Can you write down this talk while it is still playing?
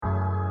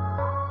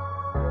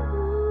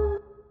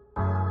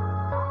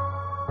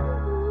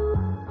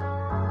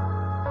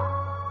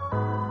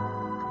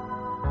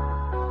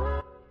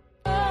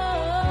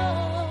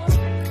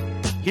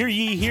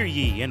Hear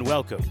ye, and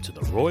welcome to the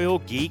Royal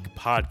Geek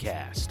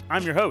Podcast.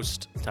 I'm your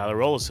host, Tyler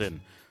Rollison,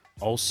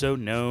 also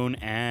known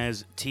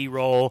as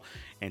T-Roll,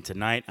 and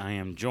tonight I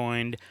am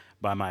joined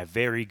by my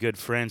very good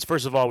friends.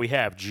 First of all, we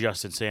have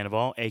Justin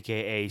Sandoval,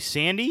 a.k.a.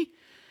 Sandy,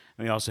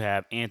 and we also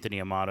have Anthony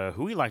Amato,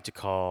 who we like to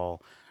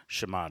call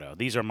Shamato.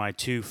 These are my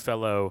two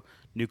fellow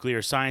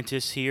nuclear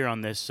scientists here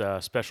on this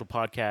special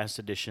podcast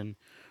edition,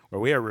 where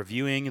we are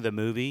reviewing the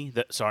movie,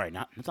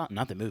 not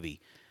the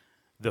movie,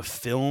 the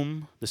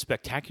film, the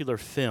spectacular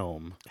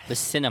film. The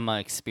cinema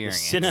experience.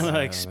 The cinema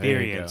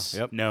experience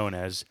Yep. known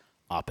as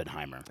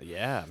Oppenheimer.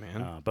 Yeah,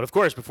 man. But of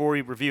course, before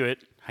we review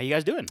it, how you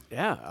guys doing?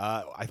 Yeah,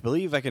 I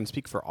believe I can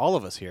speak for all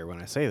of us here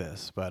when I say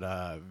this, but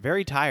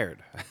very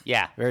tired.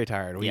 Yeah. Very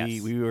tired.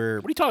 Yes. We were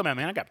What are you talking about,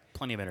 man? I got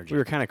plenty of energy. we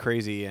were kind of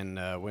crazy and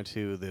went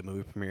to the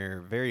movie premiere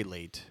very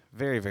late,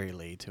 very, very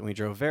late, and we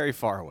drove very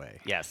far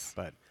away. Yes.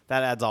 But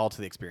that adds all to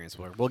the experience.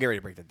 We'll get ready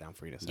to break that down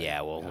for you in a second. Yeah,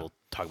 we'll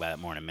talk about that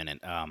more in a minute.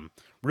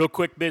 Real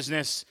quick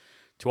business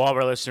to all of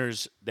our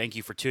listeners, thank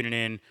you for tuning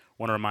in.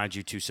 Want to remind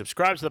you to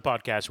subscribe to the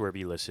podcast wherever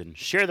you listen,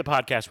 share the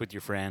podcast with your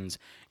friends,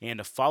 and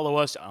to follow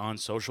us on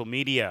social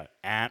media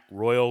at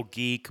Royal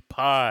Geek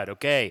Pod.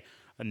 Okay,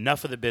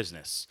 enough of the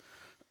business.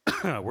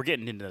 We're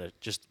getting into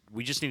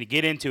we just need to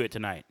get into it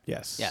tonight.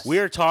 Yes. Yes. We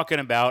are talking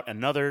about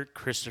another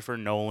Christopher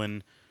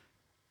Nolan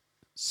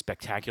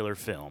spectacular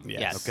film.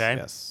 Yes. Okay.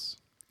 Yes.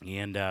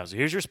 And so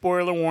here's your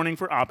spoiler warning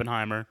for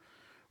Oppenheimer.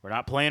 We're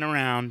not playing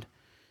around.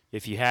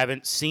 If you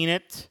haven't seen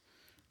it,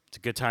 it's a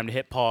good time to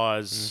hit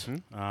pause.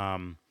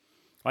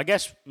 I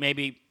guess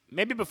maybe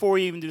before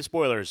we even do the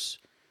spoilers,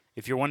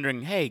 if you're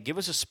wondering, hey, give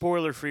us a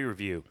spoiler-free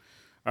review.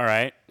 All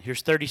right,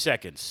 here's 30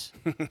 seconds.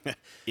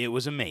 It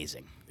was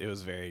amazing. It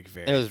was very,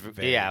 very. It was,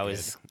 very yeah, it good.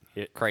 was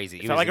It crazy.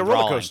 It It felt was like a roller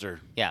enthralling. coaster.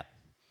 Yeah,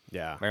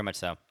 Yeah. very much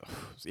so.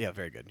 Yeah,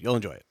 very good. You'll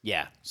enjoy it.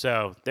 Yeah.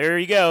 So there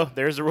you go.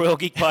 There's the Royal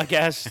Geek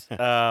Podcast.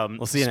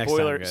 We'll see you next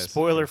time, guys.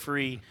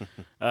 Spoiler-free,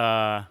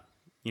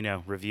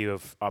 review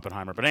of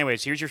Oppenheimer. But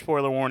anyways, here's your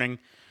spoiler warning.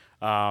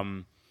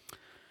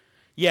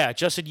 Yeah,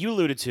 Justin, you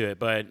alluded to it,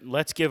 but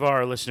let's give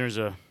our listeners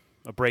a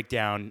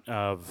breakdown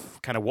of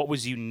kind of what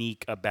was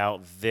unique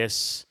about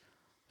this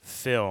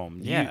film.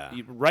 Yeah.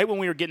 Right when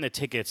we were getting the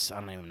tickets, I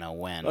don't even know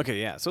when. Okay,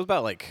 yeah. So it was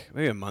about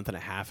maybe a month and a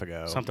half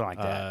ago. Something like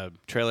that.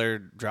 Trailer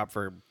dropped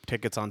for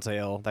tickets on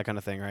sale, that kind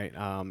of thing, right?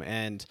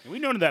 And We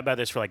known about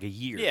this for like a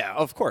year. yeah,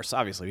 of course,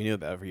 obviously we knew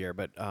about it every year,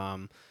 but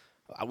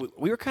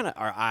we were kind of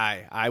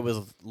I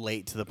was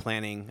late to the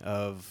planning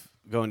of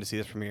going to see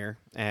this premiere,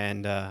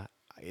 and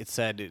it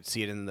said to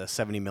see it in the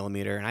 70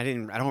 millimeter, and I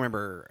don't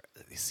remember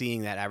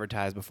seeing that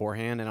advertised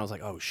beforehand, and I was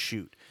like, oh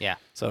shoot. Yeah.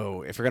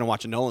 So if we're gonna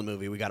watch a Nolan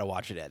movie, we got to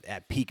watch it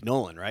at peak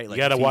Nolan, right? You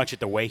got to watch it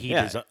the way he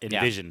Yeah,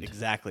 envisioned.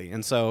 Exactly.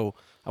 And so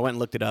I went and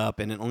looked it up,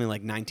 and only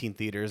like 19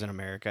 theaters in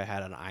America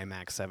had an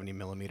IMAX 70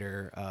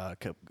 millimeter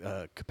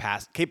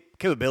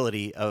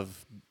capability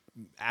of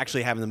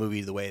actually having the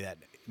movie the way that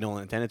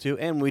Nolan intended to.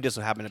 And we just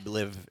happen to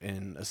live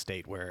in a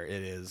state where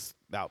it is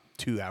about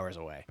 2 hours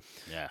away.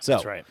 Yeah, So,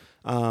 that's right.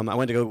 we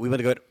went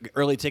to go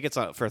early tickets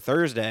for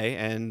Thursday,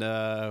 and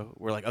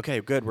we're like, okay,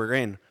 good, we're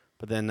in.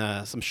 But then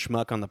some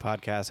schmuck on the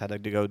podcast had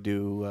to go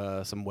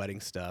do some wedding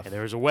stuff. Hey,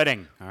 there was a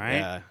wedding, all right?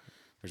 Yeah.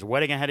 There's a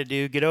wedding I had to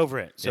do. Get over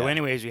it. So, Yeah.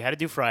 anyways, we had to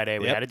do Friday.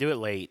 We Yep. had to do it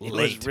late. It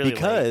Late was really late.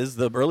 because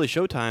the early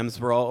show times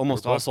were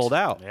almost all booked. sold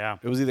out. Yeah.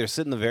 It was either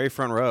sit in the very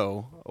front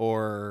row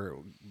or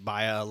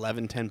buy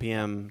 10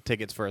 p.m.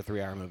 tickets for a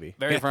 3-hour movie.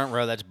 Very front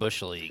row, that's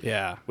Bush League.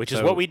 Yeah. Which is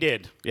So- what we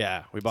did.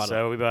 Yeah, we bought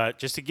So we bought,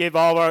 just to give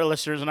all of our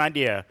listeners an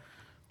idea,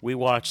 we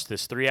watched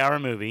this 3-hour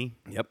movie,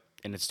 it. Yep.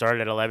 and it started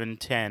at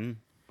 11:10,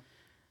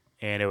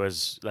 and it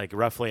was like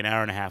roughly an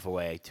hour and a half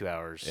away, 2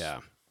 hours. Yeah.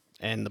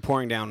 And the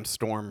pouring down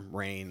storm,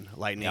 rain,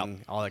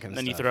 lightning, all that kind of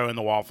Then stuff. you throw in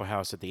the Waffle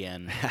House at the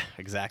end.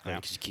 exactly.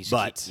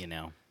 But, you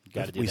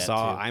got to do we that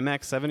saw too.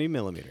 IMAX 70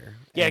 millimeter.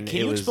 Yeah, and can it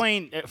you was-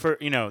 explain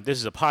this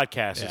is a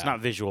podcast, it's Yeah. not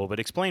visual, but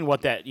explain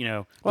what that,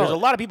 there's Well- a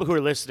lot of people who are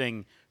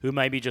listening who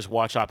maybe just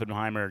watch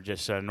Oppenheimer,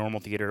 just a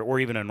normal theater, or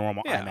even a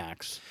normal Yeah.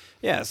 IMAX.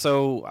 Yeah,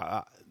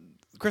 so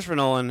Christopher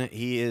Nolan,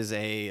 he is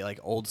a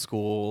old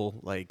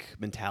school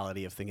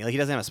mentality of thinking. He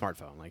doesn't have a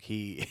smartphone.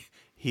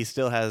 He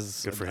still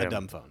has Good for a him.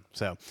 dumb phone.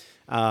 So,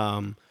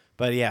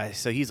 but yeah,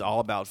 so he's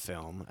all about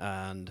film,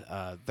 and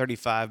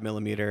 35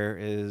 millimeter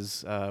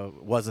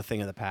was a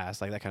thing of the past,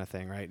 like that kind of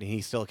thing, right? And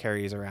he still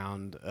carries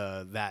around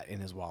that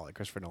in his wallet,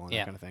 Christopher Nolan, Yeah.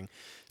 that kind of thing.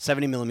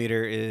 70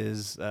 millimeter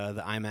is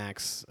the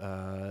IMAX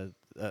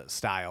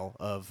style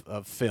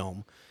of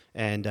film.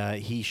 And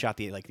he shot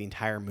the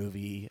entire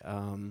movie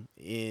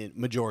in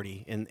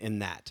majority in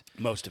that.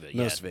 Most of it,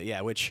 Most of it,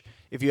 yeah. Which,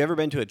 if you've ever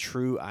been to a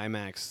true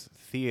IMAX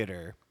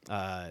theater,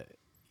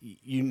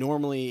 you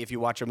normally, if you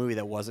watch a movie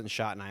that wasn't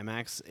shot in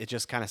IMAX, it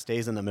just kind of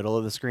stays in the middle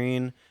of the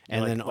screen,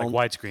 and then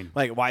widescreen.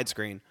 like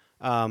widescreen.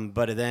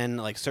 But then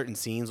certain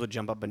scenes would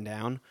jump up and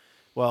down.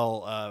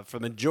 Well, for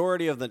the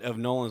majority of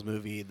Nolan's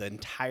movie, the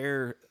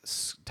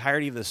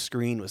entirety of the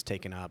screen was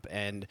taken up,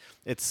 and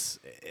it's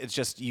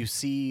just you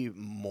see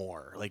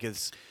more.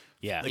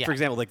 Yeah. Like for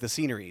example, like the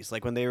sceneries,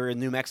 like when they were in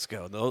New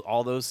Mexico,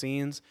 all those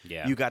scenes,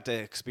 Yeah. you got to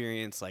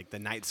experience like the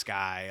night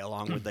sky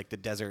along with like the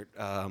desert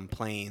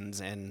plains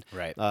and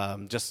Right.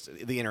 just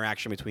the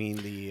interaction between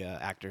the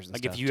actors and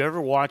Like stuff. if you ever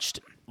watched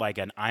like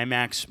an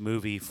IMAX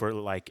movie for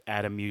like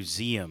at a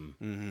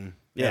museum,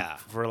 Yeah.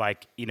 for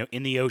like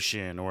in the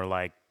ocean, or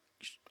like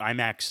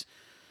IMAX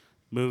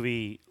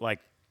movie like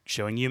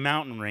showing you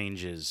mountain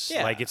ranges,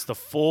 Yeah. like it's the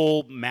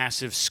full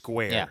massive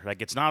square. Yeah.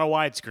 Like it's not a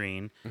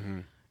widescreen,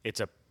 it's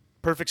a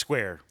perfect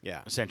square.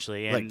 Yeah.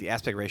 essentially, and like the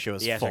aspect ratio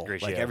is the aspect full.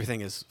 ratio. Like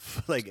everything is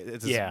like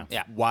it's Yeah.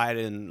 as wide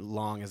and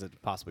long as it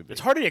possibly be.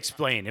 it's hard to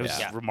explain. It was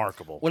Yeah.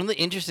 remarkable. One of the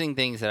interesting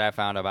things that I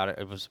found about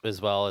it was, as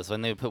well, is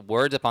when they put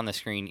words up on the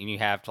screen and you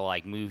have to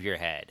like move your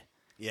head.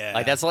 Yeah.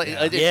 Like that's like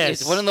yeah.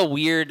 it's one of the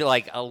weird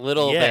like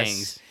little Yes.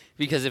 things,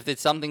 because if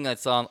it's something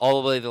that's on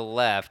all the way to the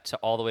left to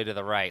all the way to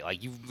the right,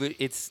 like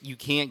you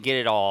can't get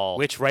it all.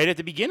 Which right at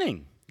the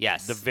beginning,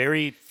 Yes. the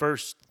very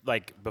first,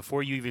 like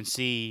before you even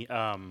see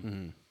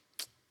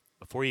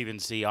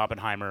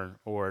Oppenheimer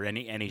or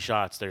any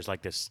shots, there's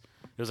like this.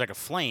 It was like a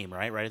flame,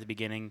 right at the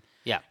beginning.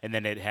 Yeah. and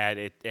then it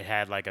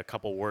had like a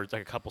couple words,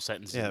 like a couple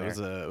sentences. Yeah, in it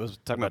there. was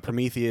talking about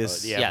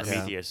Prometheus. Yeah, Yes.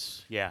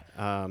 Prometheus. Yeah.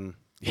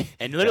 Yeah.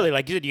 And literally,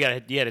 like you said, you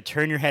had to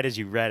turn your head as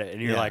you read it,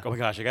 and you're Yeah. like, "Oh my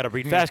gosh, I got to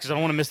read fast because I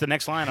don't want to miss the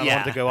next line. I don't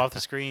want it to go off the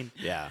screen."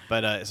 Yeah,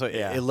 but so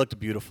Yeah. it looked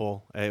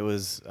beautiful. It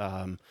was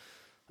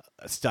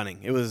stunning.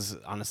 It was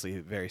honestly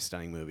a very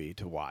stunning movie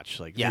to watch.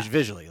 Like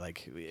visually,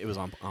 like it was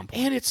on point.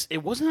 And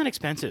it wasn't that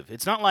expensive.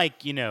 It's not like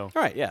All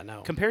right, yeah,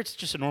 no. compared to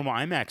just a normal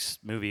IMAX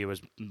movie, it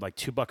was like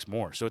 $2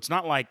 more. So it's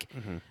not like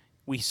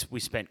we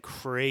spent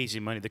crazy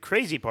money. The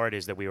crazy part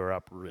is that we were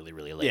up really,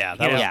 really late. Yeah, you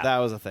know? that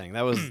was a thing.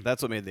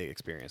 That's what made the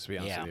experience. To be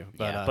honest with you,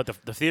 But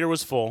the theater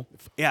was full.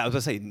 yeah, I was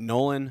gonna say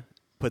Nolan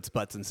puts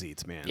butts in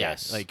seats, man.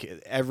 Yes. like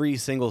every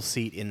single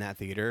seat in that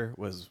theater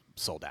was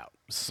sold out.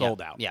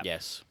 Sold out. Yeah.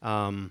 Yes.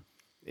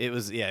 It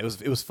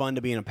was fun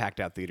to be in a packed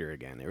out theater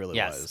again. It really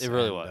Yes, was. it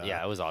really And, was.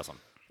 Yeah, it was awesome.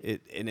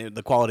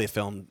 The quality of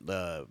film,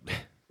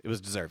 it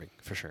was deserving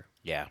for sure.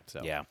 Yeah.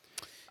 So. Yeah.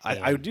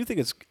 I do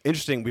think it's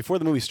interesting. Before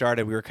the movie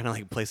started, we were kind of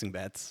like placing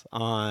bets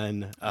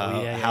on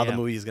how the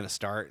movie is going to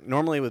start.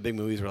 Normally, with big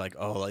movies, we're like,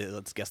 "Oh,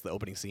 let's guess the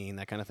opening scene,"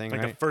 that kind of thing.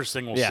 Like right? the first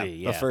thing we'll see.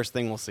 Yeah. The first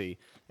thing we'll see,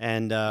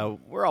 and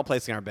we're all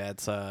placing our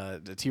bets.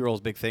 The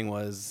T-Roll's big thing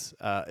was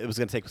it was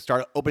going to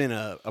start opening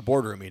a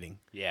boardroom meeting.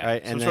 Yeah,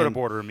 right. some sort of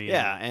boardroom meeting.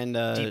 Yeah, and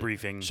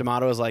debriefing.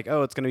 Shimada was like,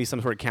 "Oh, it's going to be some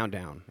sort of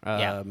countdown."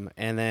 Yeah.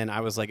 And then I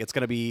was like, "It's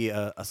going to be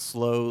a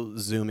slow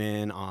zoom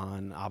in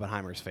on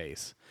Oppenheimer's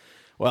face."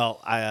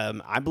 Well,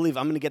 I believe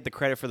I'm going to get the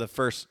credit for the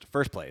first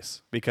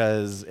place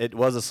because it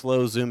was a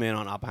slow zoom in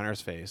on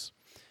Oppenheimer's face,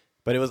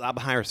 but it was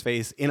Oppenheimer's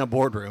face in a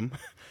boardroom,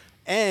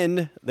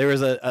 and there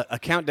was a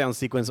countdown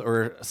sequence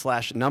or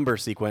 / number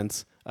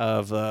sequence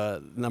of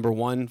number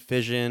 1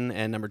 fission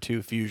and number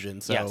 2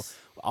 fusion. So Yes.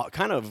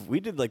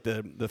 we did like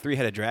the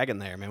 3-headed dragon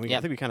there, man.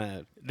 I think we kind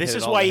of This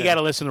is why you got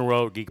to listen to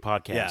Royal Geek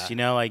Podcast. Yeah. You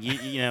know, like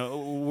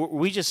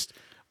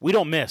we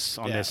don't miss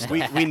on this.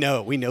 we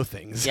know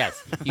things.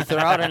 Yes, you throw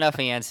out enough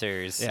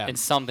answers, Yeah. and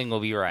something will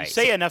be right.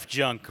 Say enough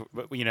junk,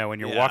 when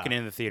you're Yeah. walking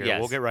into the theater. Yes.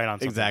 We'll get right on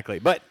something. Exactly.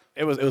 But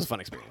it was a fun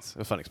experience. It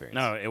was a fun experience.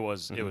 No, it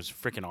was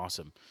freaking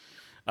awesome.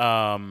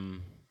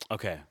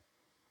 Okay,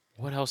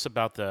 what else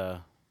about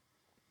the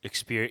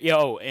experience?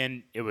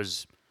 And it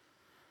was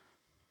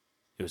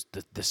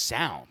the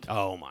sound.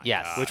 Oh my.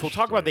 Yes. gosh, Which we'll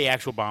talk about dude. the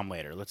actual bomb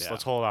later. Let's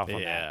hold off on that.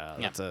 Yeah,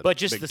 that's a But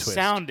just big the twist.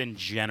 sound in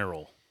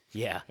general.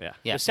 Yeah. Yeah.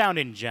 Yeah. The sound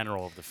in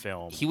general of the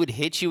film. He would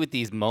hit you with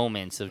these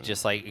moments of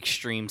just like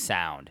extreme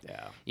sound.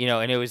 Yeah.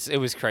 And it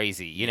was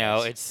crazy. It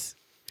was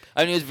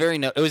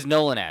it was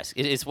Nolan-esque.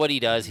 It's what he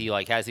does. He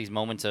like has these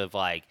moments of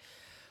like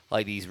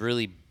these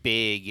really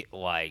big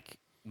like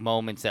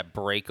moments that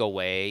break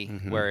away,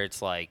 where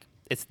it's like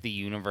it's the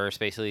universe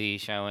basically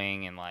he's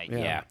showing, and like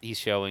he's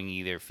showing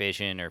either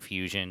fission or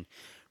fusion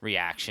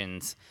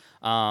reactions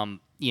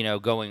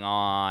going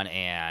on,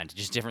 and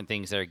just different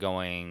things that are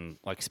going,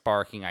 like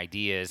sparking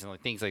ideas and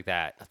like things like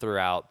that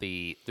throughout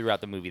the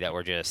movie that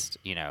were just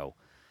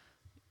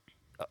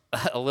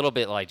a little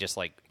bit like just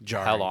like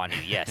Jarring. hell on you.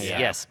 Yes, Yeah.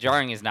 yes.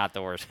 Jarring is not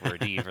the worst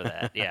word to use for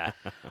that. Yeah.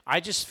 I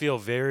just feel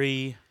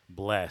very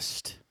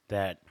blessed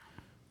that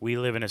we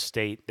live in a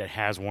state that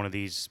has one of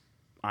these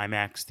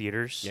IMAX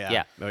theaters. Yeah.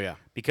 Yeah. Oh yeah.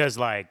 Because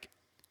I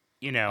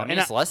mean,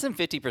 it's less than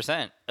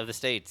 50% of the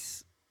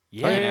states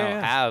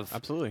have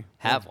Absolutely.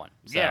 have one.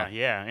 So,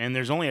 Yeah. And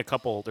there's only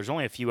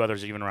a few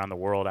others even around the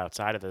world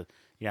outside of the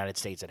United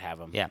States that have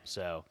them. Yeah.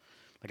 So,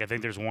 like, I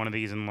think there's one of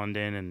these in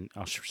London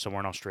and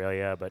somewhere in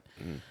Australia, but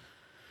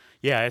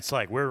yeah, it's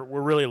like we're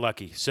really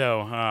lucky.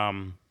 So,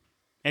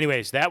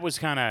 anyways, that was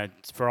kind of,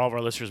 for all of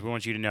our listeners, we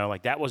want you to know,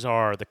 like, that was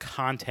the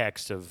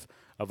context of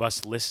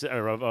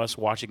us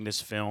watching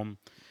this film.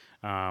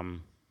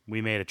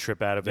 We made a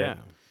trip out of it. Yeah.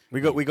 We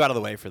got out of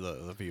the way for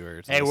the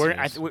viewers. Hey,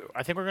 listeners.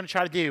 I think we're going to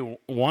try to do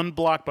one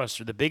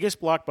blockbuster, the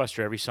biggest blockbuster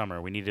every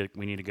summer. We need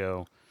to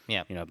go.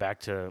 Yeah.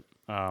 Back to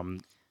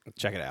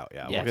check it out.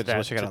 Yeah. Yeah, We'll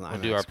check it out on the we'll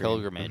IMAX do our screen.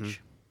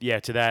 pilgrimage.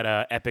 to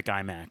that Epic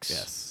IMAX.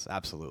 Yes,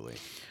 absolutely.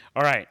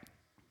 All right.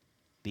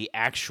 the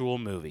actual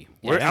movie.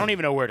 I don't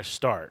even know where to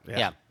start.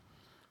 Yeah.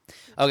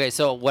 Okay,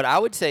 so what I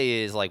would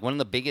say is like one of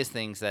the biggest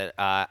things that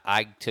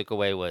I took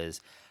away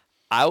was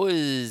I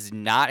was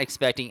not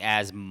expecting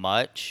as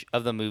much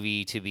of the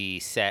movie to be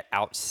set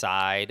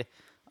outside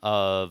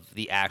of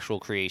the actual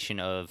creation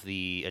of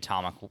the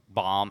atomic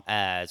bomb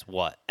as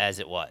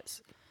it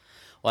was.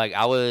 Like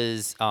I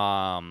was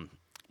So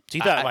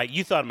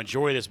you thought a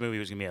majority of this movie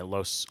was gonna be at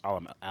Los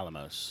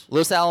Alamos.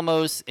 Los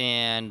Alamos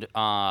and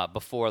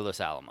before Los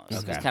Alamos.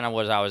 Okay. Is kind of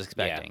what I was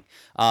expecting.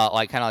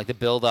 Like kind of like the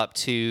build up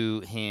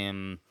to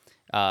him,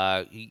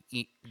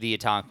 the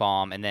atomic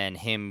bomb, and then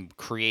him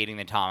creating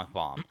the atomic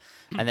bomb,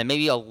 and then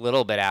maybe a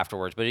little bit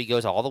afterwards. But he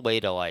goes all the way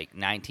to like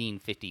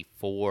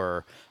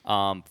 1954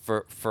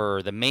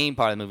 for the main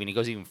part of the movie, and he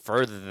goes even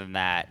further than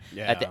that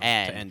at the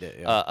end, to end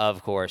it,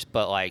 of course.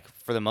 But like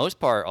for the most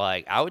part,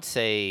 like I would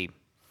say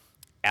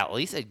at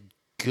least a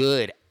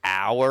good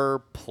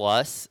hour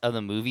plus of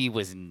the movie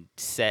was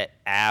set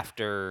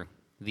after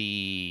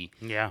the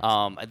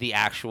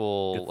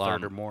actual Good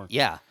third or more.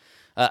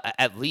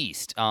 At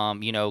least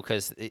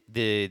because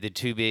the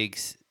two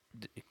bigs.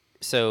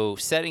 So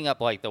setting up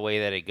like the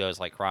way that it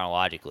goes like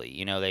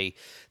chronologically,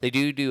 they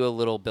do a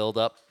little build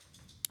up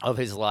of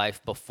his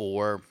life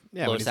before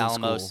Los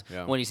Alamos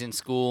when he's in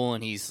school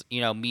and he's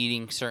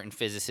meeting certain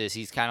physicists.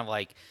 He's kind of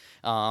like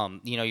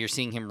you're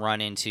seeing him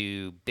run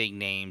into big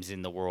names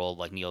in the world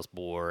like Niels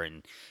Bohr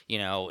and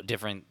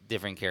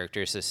different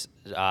characters,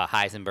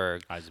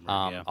 Heisenberg,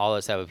 all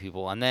those type of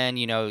people. And then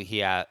you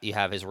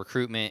have his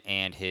recruitment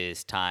and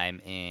his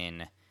time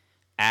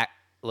at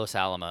Los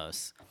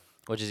Alamos,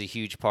 which is a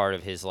huge part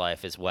of his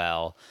life as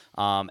well.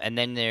 And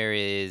then there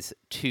is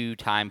 2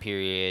 time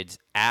periods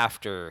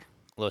after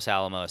Los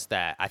Alamos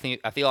that I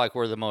feel like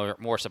were the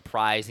more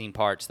surprising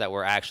parts that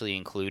were actually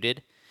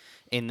included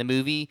in the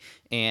movie,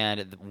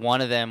 and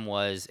one of them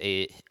was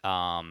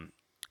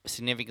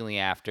significantly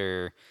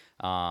after.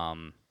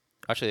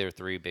 Actually, there were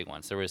 3 big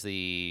ones. There was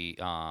the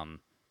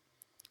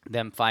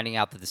them finding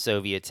out that the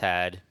Soviets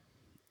had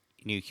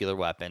nuclear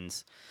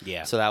weapons.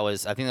 Yeah. So that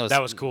was that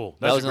was cool.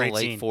 That was a in the great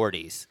late scene.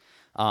 40s.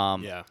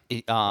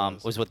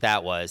 Was what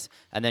that was,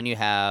 and then you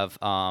have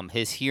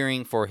his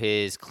hearing for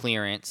his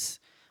clearance,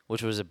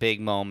 which was a big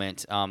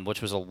moment,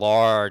 which was a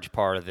large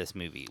part of this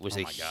movie. It was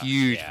a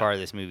huge part of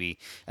this movie.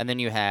 And then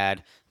you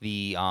had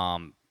the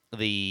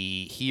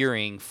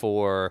hearing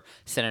for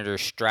Senator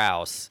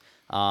Strauss.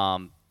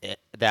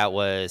 That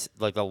was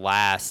like the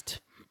last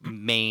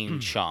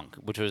main chunk,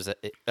 which was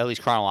at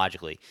least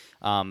chronologically,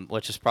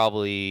 which is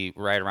probably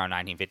right around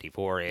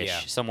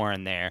 1954-ish, somewhere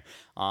in there.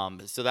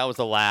 So that was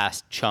the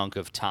last chunk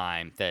of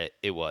time that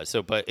it was.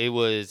 So, but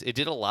it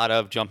did a lot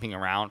of jumping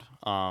around.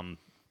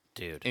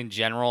 Dude, in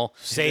general,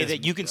 say that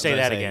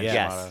again.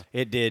 Yes,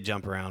 it did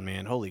jump around,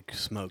 man. Holy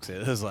smokes!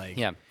 It was like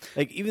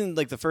even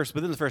like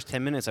within the first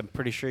 10 minutes, I'm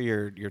pretty sure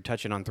you're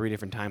touching on 3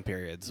 different time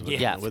periods.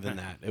 Within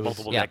that, it was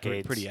multiple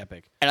decades. Pretty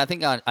epic. And I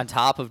think on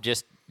top of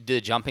just the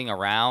jumping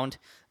around,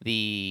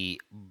 the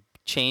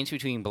change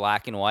between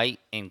black and white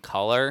and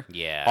color,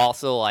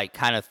 also like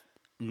kind of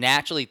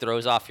naturally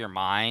throws off your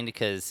mind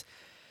because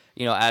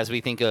as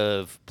we think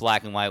of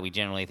black and white, we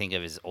generally think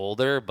of as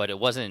older, but it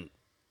wasn't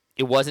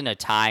a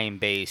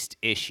time-based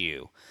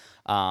issue.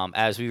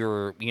 As we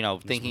were,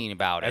 thinking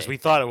about it. As we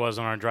thought it was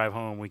on our drive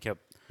home, we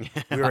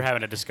were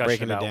having a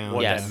discussion about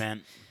what that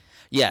meant.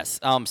 Yes.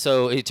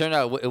 So it turned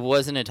out it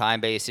wasn't a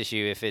time-based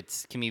issue. If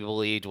it can be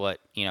believed, what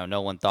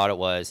no one thought it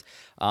was.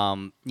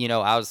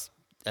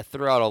 I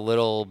threw out a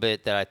little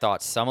bit that I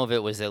thought some of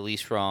it was at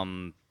least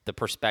from the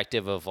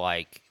perspective of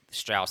like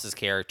Strauss's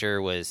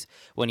character was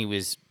when he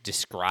was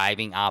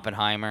describing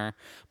Oppenheimer,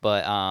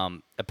 but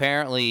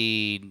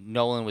apparently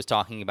Nolan was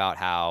talking about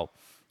how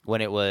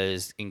when it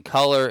was in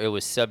color it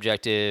was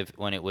subjective,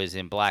 when it was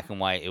in black and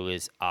white it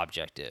was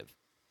objective.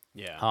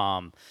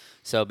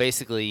 So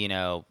basically,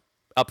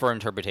 up for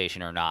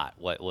interpretation or not,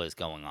 what was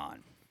going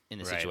on in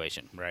the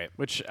situation. Right.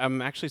 Which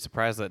I'm actually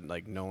surprised that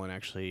like Nolan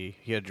he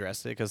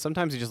addressed it, because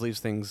sometimes he just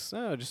leaves things,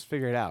 just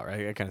figure it out,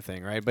 right, that kind of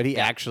thing, right? But he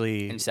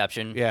actually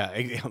Inception.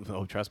 Yeah.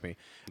 Oh, trust me.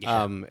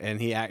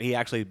 And he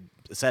actually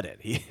said it.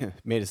 He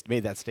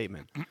made that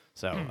statement.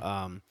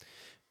 So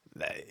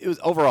it was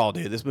overall,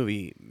 dude. This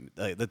movie,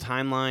 the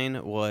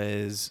timeline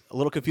was a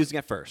little confusing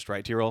at first,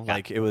 right, T-Roll? Yeah.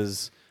 Like it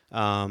was.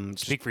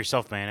 Speak for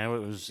yourself, man. It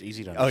was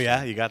easy to understand. Oh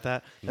yeah, you got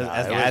that.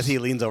 As he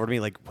leans over to me,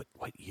 like,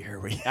 what year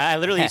were you? I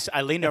literally,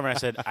 I leaned over and I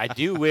said, I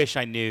do wish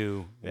I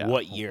knew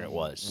what year it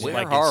was. Where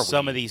like are in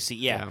some we? of these,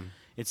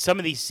 in some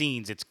of these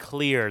scenes, it's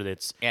clear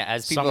that's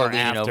as people somewhere are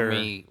leaning after. over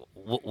me,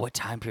 what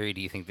time period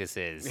do you think this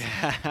is?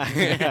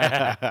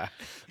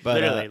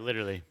 But,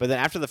 literally. But then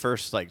after the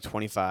first like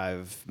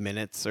 25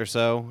 minutes or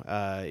so,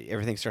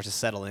 everything starts to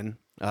settle in,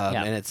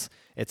 and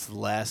it's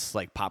less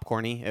like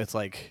popcorny. It's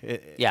like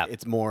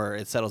it's more.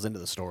 It settles into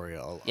the story.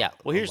 Well,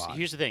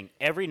 here's the thing.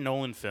 Every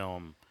Nolan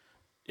film,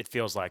 it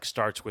feels like,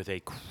 starts with a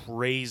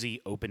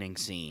crazy opening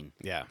scene.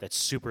 Yeah. That's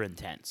super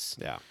intense.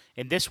 Yeah.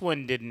 And this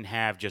one didn't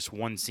have just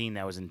one scene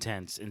that was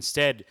intense.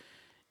 Instead,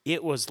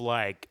 it was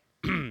like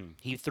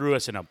he threw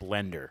us in a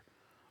blender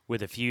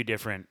with a few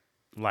different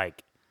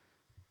like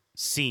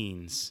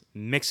scenes,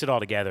 mix it all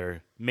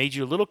together, made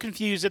you a little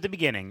confused at the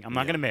beginning. I'm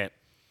not gonna admit,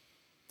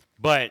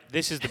 but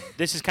this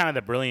is kind of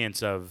the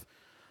brilliance of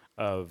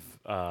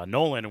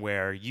Nolan,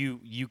 where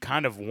you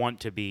kind of want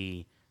to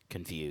be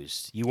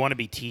confused, you want to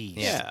be teased.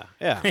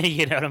 Yeah.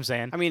 You know what I'm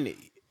saying? I mean,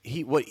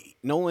 what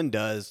Nolan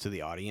does to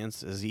the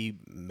audience is he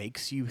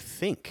makes you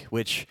think,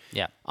 which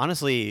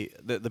honestly,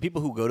 the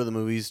people who go to the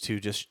movies to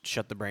just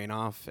shut the brain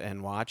off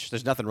and watch,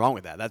 there's nothing wrong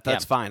with that.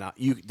 That's fine.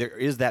 There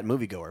is that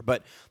moviegoer,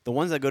 but the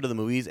ones that go to the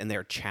movies and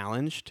they're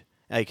challenged,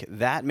 like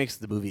that makes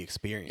the movie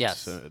experience.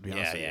 Yes. To be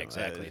honest with you.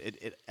 Exactly.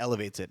 It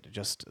elevates it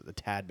just a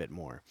tad bit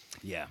more.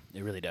 Yeah,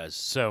 it really does.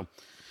 So,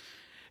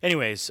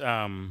 anyways,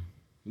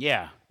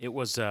 it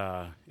was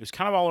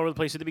kind of all over the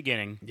place at the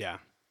beginning. Yeah.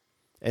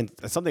 And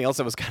something else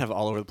that was kind of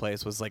all over the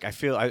place was like, I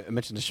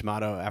mentioned to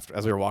Shimado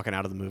as we were walking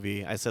out of the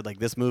movie, I said like,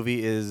 this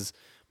movie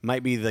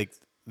might be like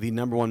the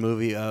number one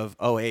movie of,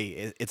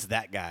 it's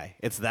that guy.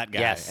 It's that guy.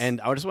 Yes. And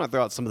I just want to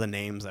throw out some of the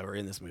names that were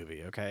in this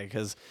movie. Okay.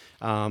 Cause,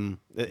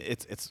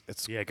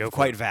 it's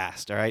quite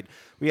vast. All right.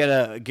 We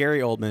had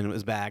Gary Oldman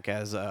was back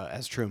as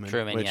Truman,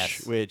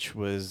 which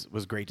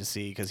was great to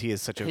see. Cause he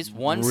is such his a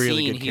one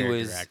really scene, good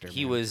character actor.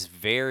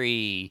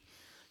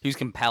 He was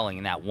compelling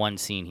in that one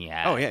scene he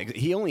had. Oh yeah,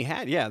 he only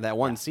had that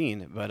one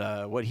scene,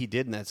 but what he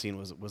did in that scene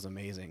was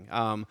amazing.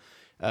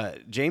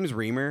 James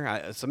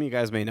Remar, some of you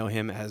guys may know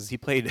him as he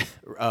played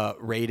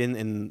Raiden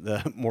in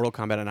the Mortal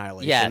Kombat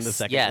Annihilation, in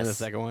the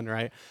second one,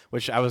 right?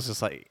 Which I was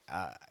just like,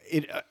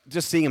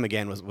 just seeing him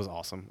again was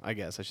awesome. I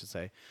guess I should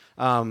say.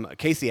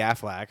 Casey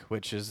Affleck,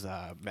 which is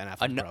Ben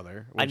Affleck's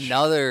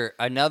brother.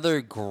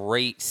 Another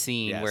great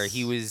scene where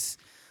he was.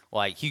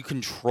 Like, you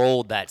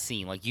controlled that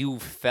scene. Like, you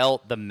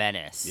felt the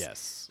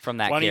menace from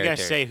that character. Why don't you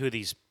guys say who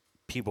these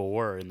people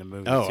were in the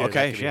movie? Oh,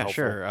 okay. Yeah,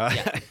 sure.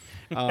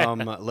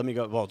 Let me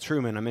go. Well,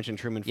 Truman. I mentioned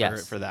Truman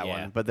for that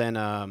one. But then...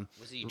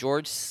 was he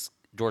George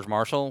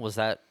Marshall? Was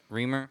that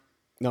Reamer?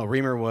 No,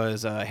 Reamer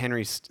was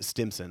Henry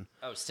Stimson.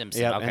 Oh, Stimson.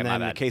 Yep, Okay, and my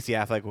then bad. Casey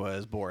Affleck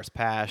was Boris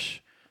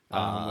Pash,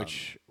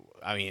 which...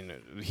 I mean,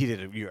 he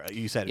did.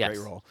 You said a great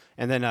role.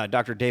 And then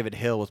Dr. David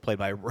Hill was played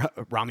by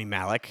Rami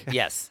Malek.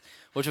 Yes,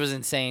 which was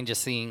insane.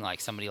 Just seeing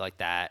like somebody like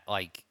that,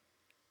 like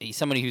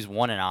somebody who's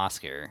won an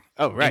Oscar.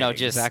 Oh, right.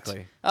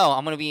 Exactly. Oh,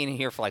 I'm gonna be in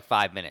here for like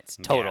 5 minutes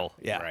total.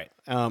 Yeah. Right.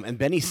 And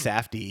Benny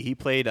Safdie, he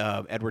played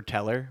Edward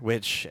Teller,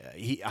 which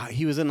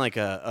he was in like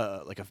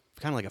a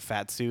kind of like a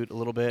fat suit a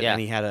little bit,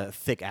 and he had a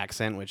thick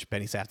accent, which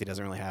Benny Safdie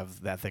doesn't really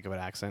have that thick of an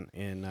accent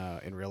in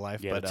real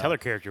life. Yeah, but the Teller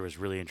character was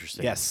really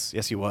interesting. Yes,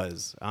 he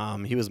was.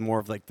 He was more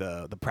of like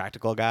the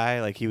practical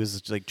guy. Like he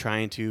was like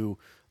trying to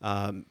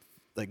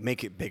like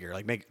make it bigger,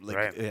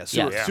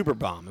 super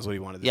bomb is what he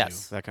wanted to do,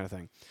 that kind of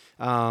thing.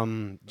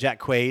 Jack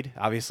Quaid,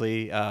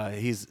 obviously,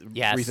 he's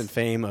recent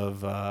fame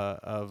of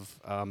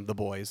The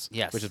Boys,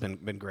 which has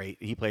been great.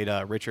 He played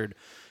Richard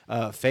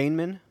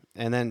Feynman,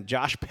 and then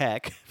Josh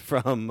Peck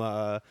from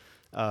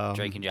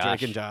Drake and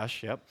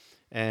Josh. Yep,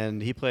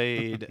 and he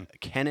played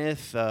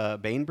Kenneth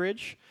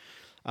Bainbridge.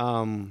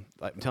 I'm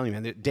telling you,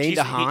 man, Dane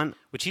DeHaan,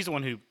 which he's the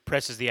one who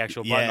presses the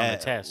actual button on the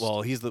test.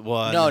 Well, he's the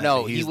one.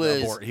 No, he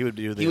would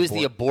do the. He was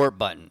the abort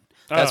button.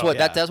 That's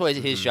that's what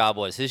his job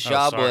was. His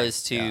job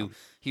was to.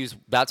 He was.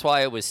 That's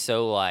why it was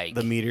so like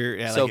the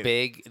meter so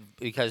big,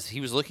 because he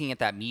was looking at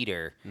that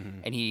meter,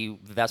 and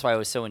that's why it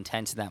was so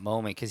intense in that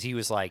moment, because he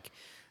was like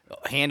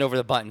hand over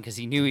the button, because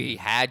he knew he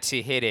had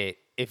to hit it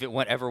if it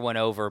ever went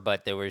over.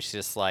 But there was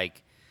just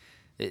like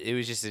it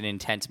was just an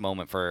intense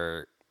moment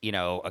for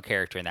a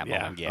character in that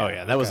moment. Yeah. Oh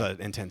yeah, that was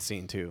an intense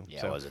scene too.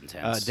 Yeah, it was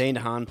intense. Dane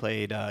DeHaan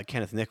played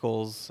Kenneth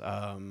Nichols.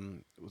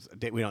 Dane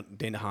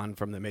DeHaan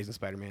from The Amazing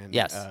Spider-Man.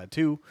 Yes.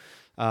 2.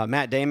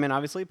 Matt Damon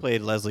obviously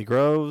played Leslie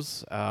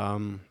Groves.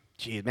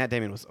 Matt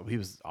Damon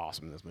was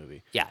awesome in this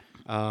movie. Yeah.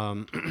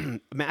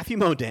 Matthew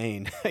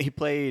Modine, he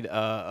played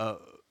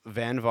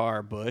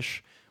Vannevar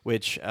Bush,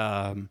 which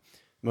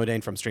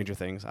Modine from Stranger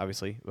Things,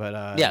 obviously, but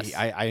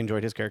I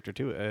enjoyed his character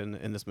too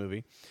in this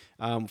movie.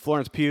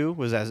 Florence Pugh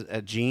was as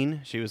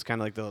Jean. She was kind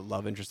of like the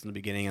love interest in the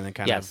beginning, and then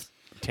kind of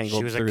tangled.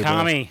 She was through a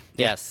commie.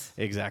 Yes,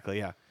 exactly.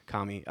 Yeah,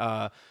 commie.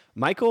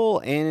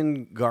 Michael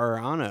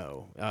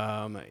Angarano.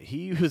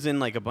 He was in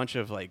like a bunch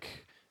of like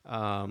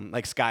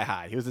Sky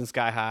High. He was in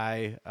Sky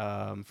High,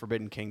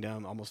 Forbidden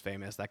Kingdom, Almost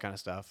Famous, that kind of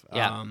stuff.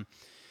 Yeah.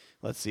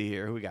 Let's see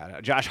here. Who we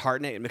got? Josh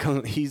Hartnett.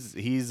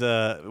 He's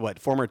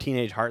former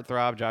teenage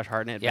heartthrob. Josh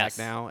Hartnett back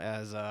now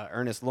as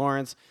Ernest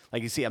Lawrence.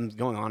 Like you see, I'm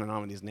going on and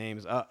on with these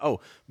names.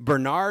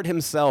 Bernard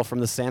himself from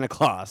the Santa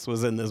Claus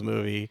was in this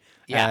movie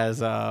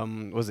as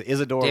was it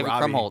Isidore David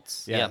Robbie?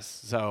 Krumholtz.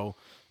 Yes. So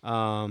he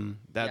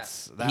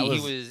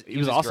was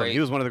was awesome. great.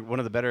 He was one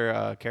of the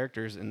better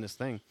characters in this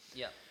thing.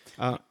 Yeah.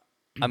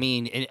 I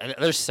mean,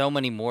 there's so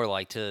many more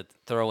like to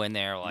throw in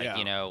there, like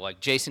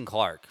like Jason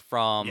Clarke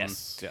from.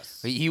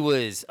 Yes. He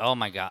was. Oh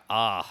my God.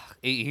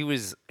 He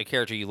was a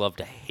character you love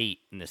to hate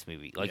in this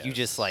movie. Like you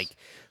just like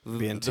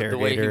the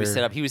way he was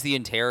set up. He was the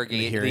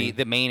interrogator,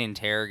 the main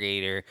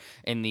interrogator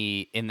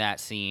in that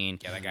scene.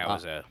 Yeah, that guy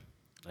was a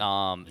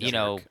You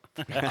know,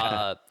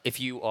 if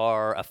you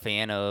are a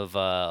fan of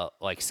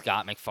like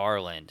Scott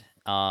McFarlane,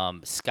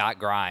 Scott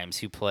Grimes,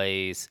 who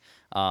plays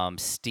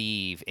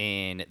Steve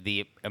in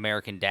The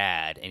American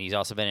Dad, and he's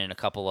also been in a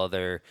couple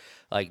other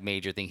like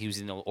major things. He was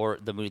in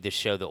the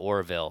show The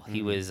Orville.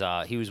 He was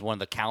one of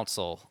the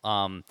council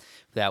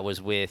that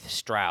was with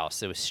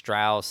Strauss. It was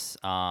Strauss,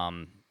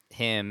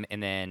 him,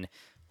 and then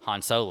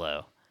Han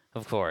Solo,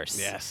 of course.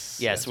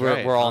 Yes,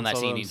 we're all Han in that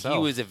Solo scene. himself. He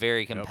was a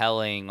very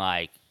compelling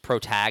like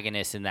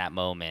protagonist in that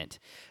moment,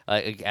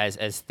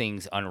 as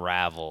things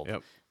unraveled.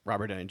 Yep.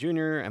 Robert Downey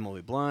Jr.,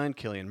 Emily Blunt,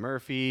 Cillian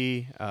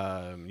Murphy.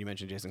 You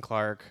mentioned Jason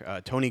Clarke.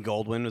 Tony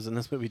Goldwyn was in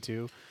this movie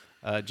too.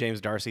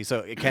 James Darcy.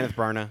 So Kenneth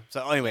Branagh.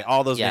 So anyway,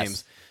 all those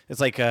names. It's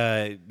like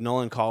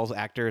Nolan calls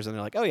actors, and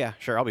they're like, "Oh yeah,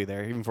 sure, I'll be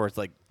there," even for it's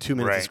like 2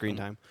 minutes of screen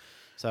time.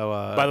 So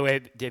by the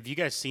way, have you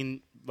guys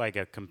seen like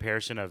a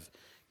comparison of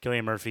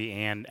Cillian Murphy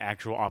and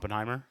actual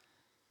Oppenheimer?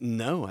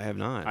 No, I have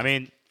not. I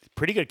mean,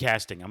 pretty good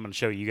casting. I'm going to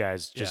show you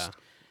guys just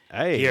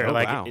Hey, here.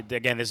 wow.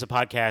 Again, this is a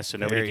podcast, so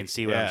nobody can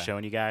see what I'm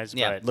showing you guys.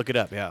 Yeah. But Look it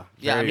up. Yeah.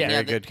 Yeah, I mean,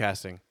 very good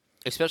casting.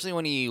 Especially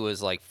when he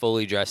was like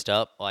fully dressed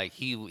up, like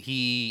he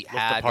the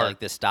had part. like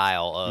the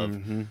style of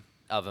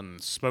him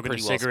smoking the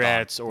pretty well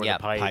cigarettes spawned. or Yeah.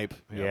 the pipe.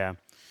 Yeah.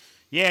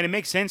 Yeah, and it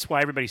makes sense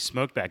why everybody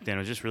smoked back then. It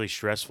was just really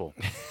stressful.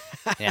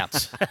 Yeah.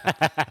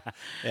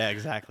 Yeah,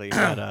 exactly.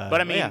 But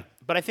But I mean, yeah.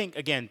 but I think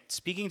again,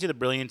 speaking to the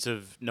brilliance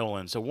of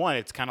Nolan. So one,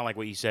 it's kind of like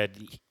what you said.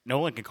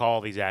 Nolan can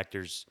call these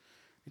actors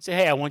and say,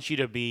 "Hey, I want you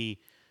to be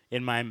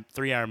in my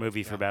 3-hour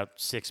movie for about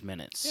 6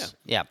 minutes."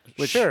 Yeah.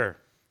 Sure.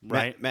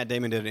 Right. Matt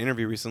Damon did an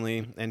interview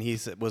recently, and he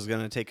was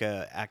going to take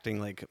a acting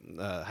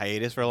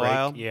hiatus for a Break,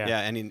 while. yeah.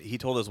 And he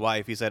told his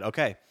wife, he said,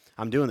 "Okay,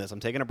 I'm doing this. I'm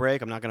taking a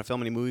break. I'm not going to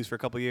film any movies for a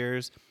couple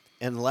years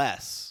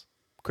unless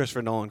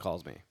Christopher Nolan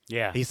calls me."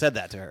 Yeah. He said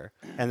that to her,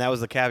 and that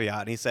was the caveat.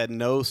 And he said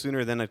no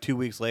sooner than 2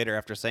 weeks later,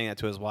 after saying that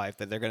to his wife,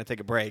 that they're going to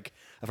take a break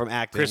from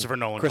acting. Christopher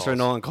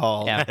Nolan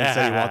called Yeah. and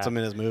said he wants him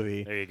in his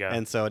movie. There you go.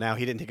 And so now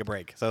he didn't take a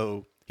break.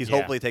 So he's Yeah.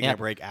 hopefully taking Yeah. a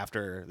break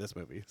after this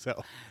movie.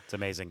 So It's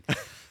amazing.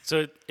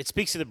 So it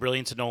speaks to the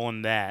brilliance of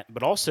Nolan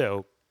but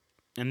also,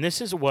 and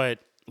this is what,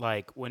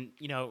 like, when,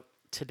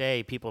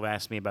 today people have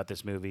asked me about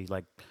this movie,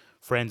 like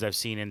friends I've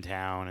seen in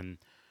town, and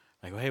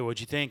like, hey, what'd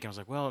you think? I was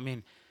like, well, I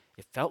mean,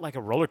 it felt like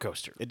a roller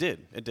coaster. it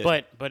did.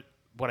 But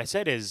what I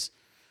said is,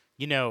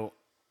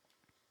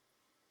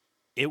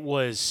 it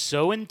was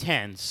so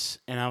intense,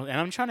 and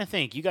I'm trying to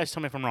think, you guys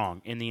tell me if I'm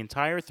wrong, in the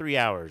entire 3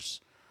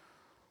 hours,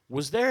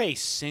 was there a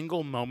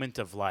single moment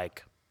of,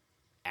 like,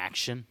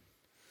 action?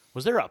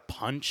 Was there a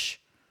punch?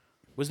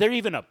 Was there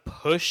even a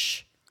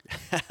push?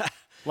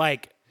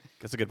 Like,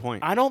 That's a good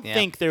point. I don't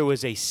think there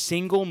was a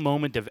single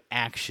moment of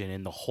action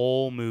in the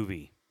whole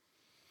movie.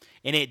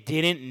 And it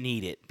didn't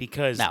need it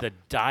because the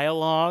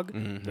dialogue,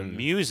 the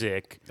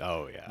music,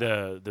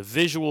 the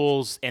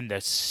visuals, and the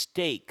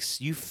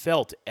stakes, you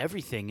felt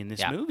everything in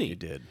this movie. You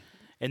did.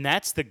 And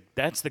that's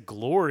the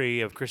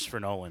glory of Christopher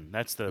Nolan.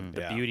 That's the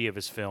beauty of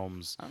his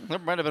films. There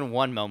might have been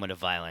one moment of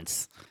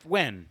violence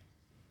When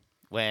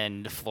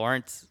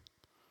Florence.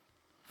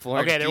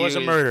 Okay, there was a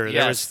Pugh- murder.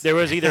 Yes. There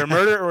was either a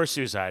murder or a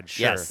suicide.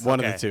 Sure. Yes. One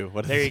of Okay. the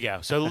two. There you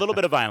go. So a little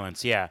bit of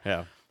violence, yeah.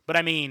 Yeah. But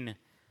I mean,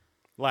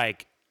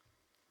 like,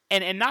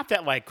 and not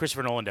that like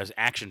Christopher Nolan does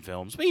action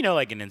films, but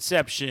like in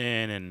Inception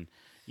and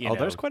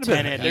there's quite a bit of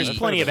Tenet, action. there's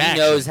plenty of He action.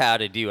 knows how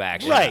to do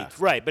action.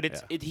 Right.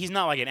 But he's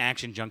not like an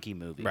action junkie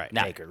movie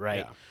maker,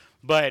 right? Yeah.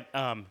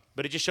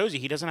 But it just shows you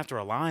he doesn't have to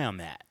rely on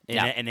that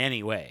in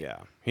any way. Yeah.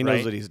 He knows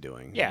Right? what he's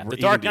doing. Yeah, The Even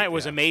Dark do- Knight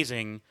was yeah.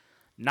 amazing,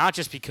 not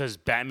just because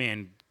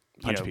Batman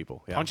Punch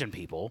people, yeah. punching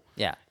people.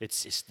 Yeah.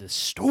 It's the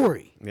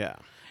story. Yeah.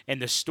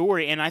 And the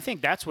story, and I think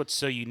that's what's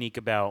so unique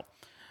about,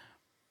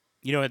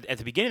 at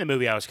the beginning of the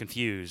movie, I was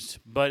confused.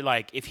 But,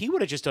 like, if he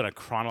would have just done a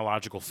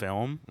chronological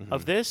film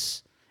of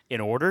this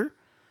in order,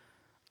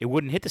 it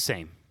wouldn't hit the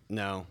same.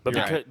 No. But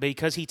you're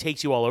because he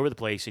takes you all over the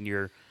place and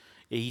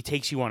he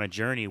takes you on a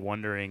journey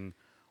wondering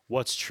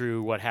what's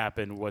true, what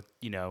happened,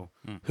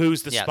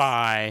 who's the Yes.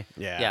 spy.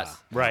 Yeah. Yes.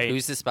 Right.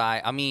 Who's the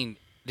spy? I mean,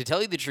 to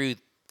tell you the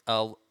truth,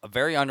 a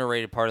very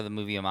underrated part of the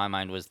movie in my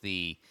mind was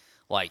the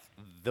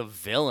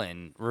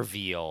villain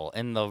reveal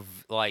and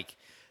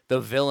the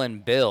villain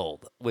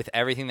build with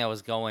everything that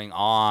was going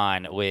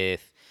on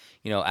with,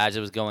 as it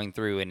was going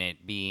through and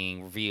it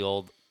being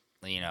revealed,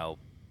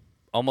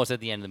 almost at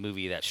the end of the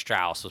movie that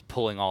Strauss was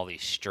pulling all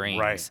these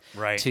strings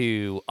Right.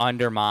 to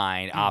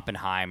undermine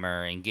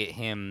Oppenheimer and get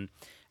him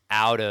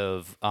out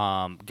of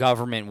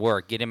government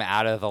work, get him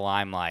out of the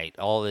limelight,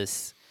 all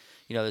this,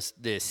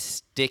 this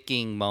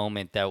sticking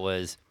moment that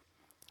was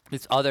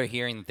this other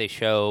hearing that they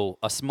show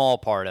a small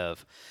part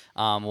of,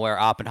 where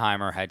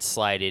Oppenheimer had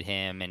slighted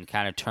him and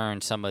kind of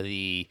turned some of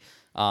the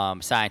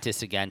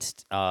scientists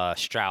against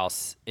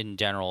Strauss in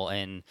general,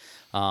 and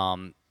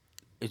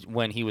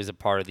when he was a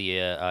part of the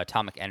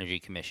Atomic Energy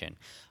Commission,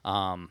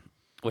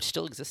 which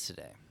still exists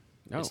today.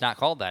 Oh. It's not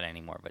called that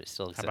anymore, but it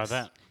still exists. about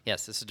that?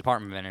 Yes, it's the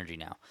Department of Energy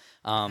now.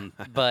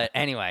 But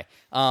anyway,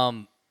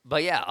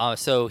 but yeah,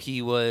 so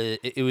he was.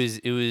 It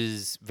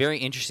was very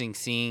interesting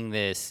seeing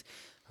this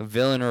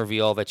villain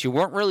reveal that you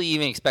weren't really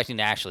even expecting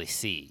to actually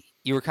see.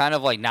 You were kind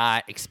of like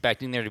not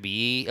expecting there to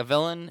be a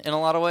villain in a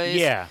lot of ways.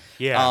 Yeah.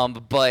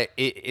 But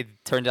it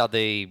turns out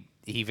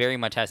he very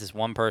much has this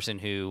one person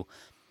who,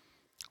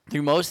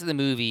 through most of the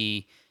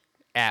movie,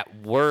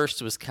 at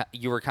worst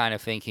you were kind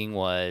of thinking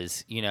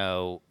was,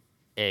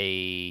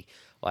 a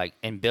like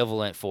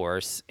ambivalent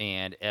force,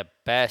 and at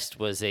best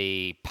was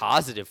a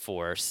positive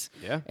force.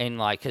 Yeah. And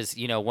like, because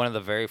one of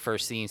the very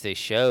first scenes they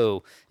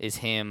show is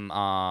him,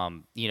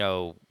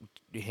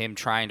 him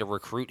trying to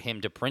recruit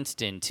him to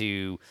Princeton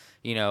to,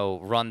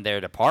 run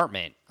their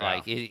department. Yeah.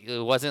 Like it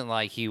wasn't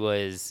like he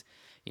was,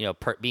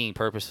 being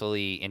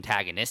purposefully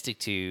antagonistic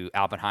to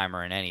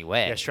Oppenheimer in any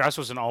way. Yeah, Strauss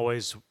wasn't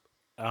always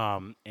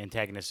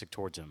antagonistic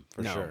towards him,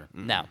 for No. sure.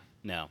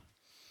 No.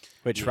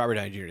 Which Robert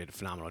Downey Jr. did a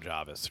phenomenal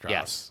job as Strauss.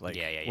 Yes. Like,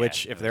 Yeah.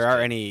 Which, That if was there are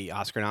good. any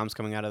Oscar noms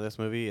coming out of this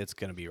movie, it's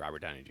going to be Robert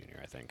Downey Jr.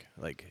 I think.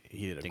 Like,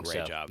 he did a Think great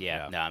so. job.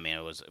 Yeah. No, I mean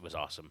it was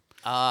awesome.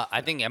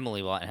 I think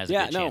Emily Blunt has a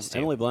good chance too.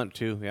 Emily Blunt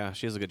too. Yeah,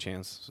 she has a good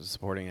chance. She's a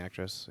supporting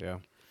actress. Yeah,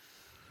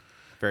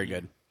 very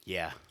good.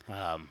 Yeah.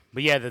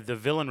 But yeah, the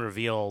villain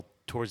reveal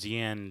towards the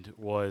end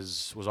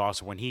was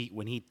awesome when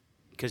he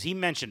because he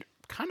mentioned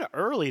kind of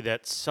early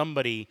that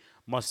somebody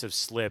must have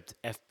slipped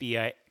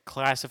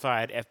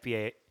classified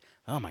FBI.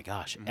 Oh my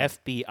gosh,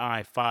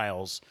 FBI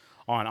files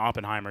on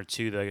Oppenheimer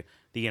to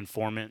the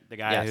informant, the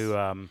guy Yes. who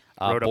wrote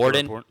Borden? up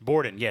the report.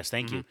 Borden, yes,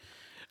 thank you.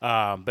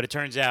 But it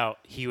turns out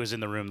he was in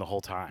the room the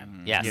whole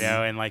time. Yes.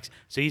 And like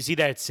so you see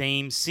that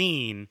same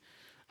scene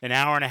an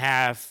hour and a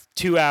half,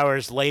 2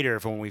 hours later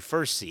from when we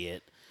first see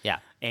it. Yeah.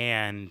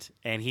 And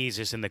he's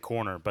just in the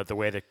corner, but the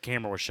way the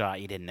camera was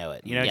shot, you didn't know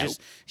it. Yeah.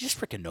 Just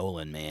freaking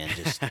Nolan, man.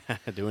 Just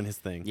Doing his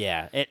thing.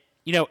 yeah.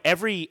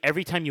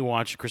 Every time you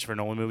watch a Christopher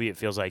Nolan movie, it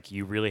feels like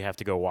you really have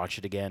to go watch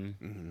it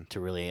again to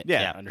really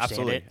Yeah, understand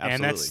absolutely, it.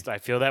 And I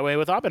feel that way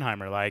with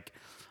Oppenheimer. Like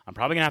I'm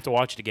probably gonna have to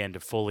watch it again to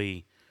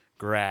fully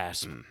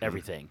grasp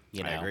everything.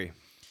 I agree.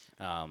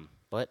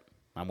 But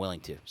I'm willing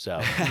to.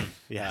 So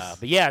Yes.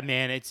 but yeah,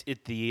 man,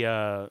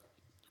 the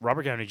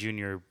Robert Downey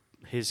Jr.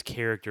 His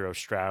character of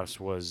Strauss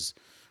was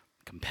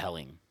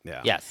compelling.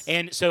 Yeah. Yes.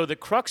 And so the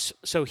crux.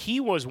 So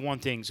he was one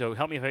thing. So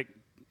help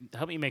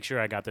me make sure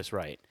I got this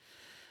right.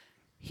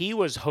 He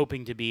was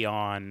hoping to be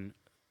on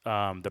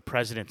the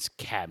president's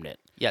cabinet.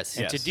 Yes.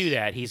 And to do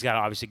that, he's got to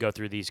obviously go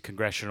through these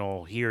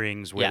congressional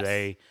hearings where Yes.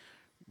 they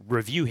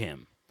review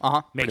him,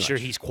 Uh-huh. make Pretty sure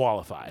much. he's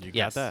qualified. You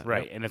Yes. got that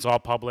Right, Yep. and it's all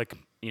public.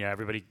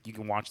 Everybody, you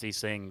can watch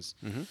these things.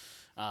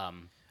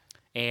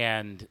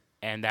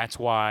 And that's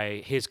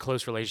why his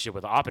close relationship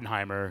with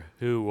Oppenheimer,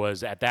 who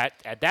was at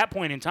that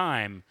point in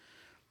time,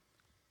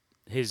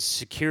 his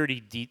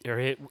security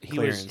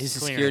Clearance. His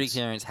security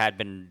clearance had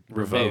been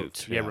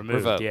removed. Yeah, Yeah. removed.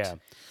 Revoked. Yeah,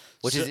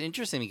 Which is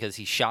interesting because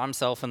he shot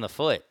himself in the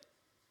foot.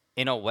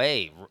 In a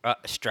way,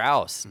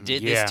 Strauss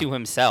did Yeah. this to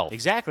himself.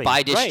 Exactly, By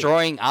right.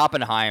 destroying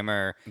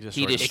Oppenheimer, he Destroyed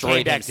himself. it destroyed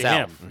came back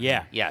himself. to him.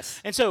 Yeah.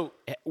 Yes. And so,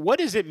 what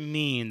does it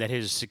mean that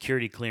his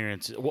security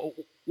clearance?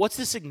 What's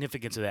the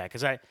significance of that?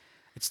 Because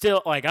it's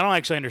still like I don't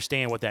actually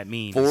understand what that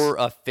means. For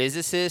a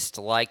physicist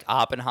like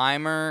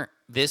Oppenheimer,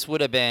 this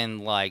would have been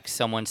like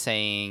someone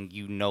saying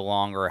you no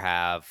longer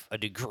have a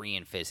degree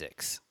in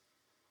physics.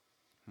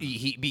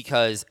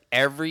 Because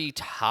every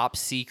top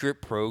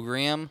secret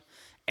program,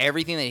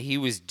 everything that he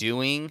was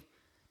doing,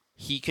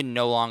 he can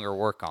no longer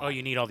work on. Oh,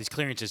 you need all these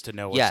clearances to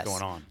know what's Yes,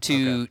 going on.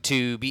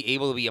 to be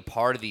able to be a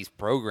part of these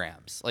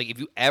programs. Like if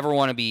you ever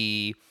want to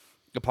be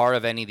a part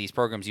of any of these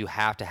programs, you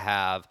have to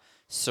have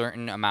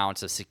certain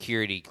amounts of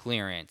security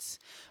clearance.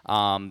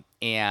 And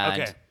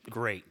Okay,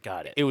 great,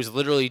 got it. it was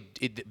literally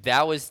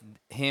that was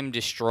him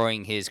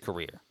destroying his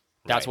career.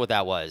 That's Right. what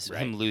that was.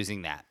 Right. Him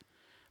losing that.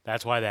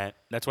 That's why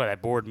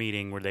that board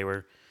meeting where they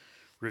were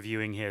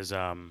reviewing his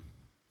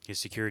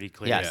security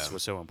clearance Yes.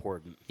 was so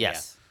important.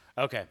 Yes.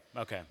 Yeah. Okay.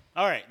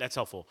 All right, that's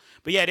helpful.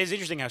 But yeah, it is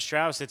interesting how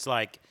Strauss. It's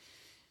like,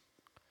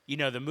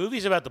 the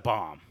movie's about the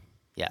bomb.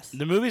 Yes.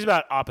 The movie's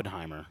about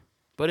Oppenheimer,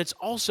 but it's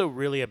also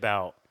really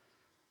about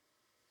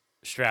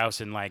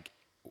Strauss and like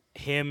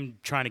him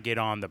trying to get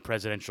on the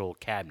presidential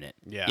cabinet.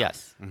 Yeah.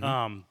 Yes.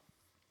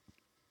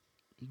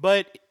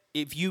 But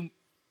if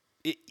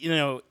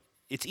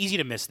it's easy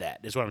to miss that.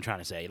 Is what I'm trying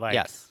to say. Like,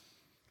 Yes.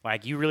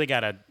 like you really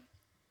gotta,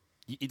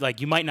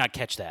 you might not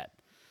catch that.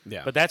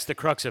 Yeah. But that's the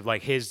crux of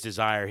like his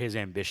desire, his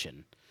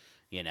ambition.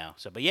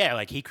 So, but yeah,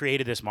 like he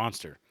created this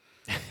monster,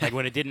 like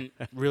when it didn't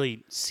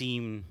really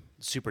seem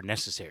super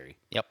necessary.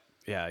 Yep.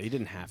 yeah, he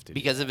didn't have to.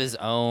 Because of his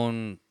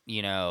own,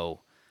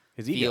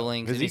 his ego.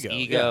 feelings and his Yeah.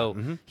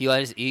 ego. He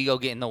let his ego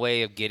get in the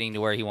way of getting to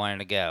where he wanted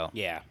to go.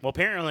 Yeah. Well,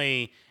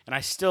 apparently, and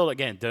I still,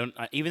 again, don't.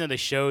 Even though they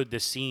showed the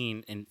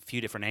scene in a few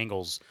different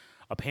angles,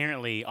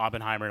 apparently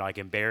Oppenheimer like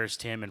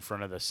embarrassed him in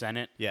front of the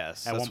Senate.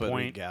 Yes, at that's one what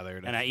we point.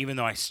 gathered. And even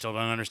though I still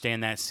don't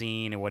understand that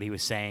scene and what he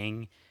was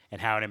saying and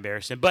how it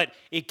embarrassed him, but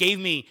it gave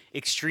me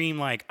extreme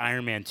like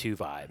Iron Man 2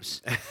 vibes.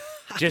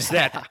 Just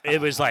that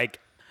it was like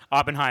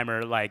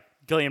Oppenheimer, like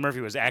Cillian Murphy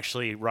was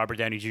actually Robert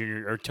Downey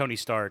Jr. or Tony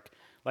Stark.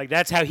 Like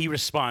that's how he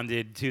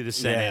responded to the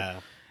Senate.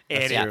 Yeah.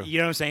 And true. you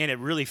know what I'm saying? It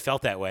really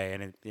felt that way,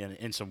 and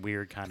in some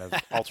weird kind of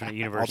alternate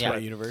universe.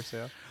 Alternate universe,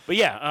 yeah. But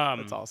yeah,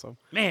 That's awesome.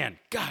 Man,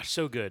 gosh,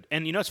 so good.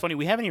 And you know, it's funny.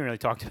 We haven't even really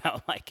talked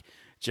about like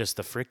just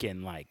the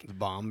freaking like The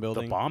bomb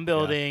building.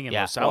 and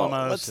Los Well,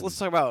 Alamos. let's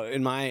talk about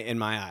in my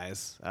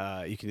eyes.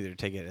 You can either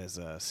take it as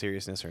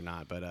seriousness or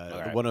not, but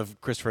right. one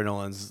of Christopher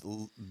Nolan's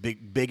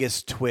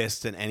biggest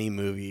twists in any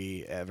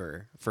movie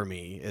ever for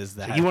me is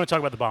that You want to talk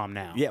about the bomb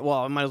now? Yeah, well,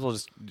 I might as well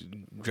just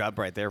drop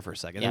right there for a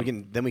second. Yeah.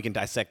 Then we can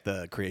dissect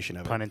the creation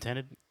of Pun it.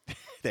 intended.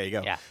 There you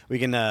go. Yeah. We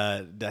can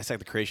dissect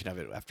the creation of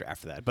it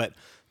after that. But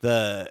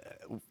the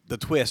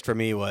twist for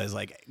me was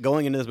like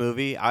going into this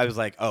movie, I was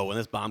like, oh, when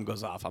this bomb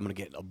goes off, I'm gonna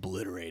get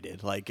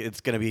obliterated. Like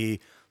it's gonna be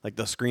like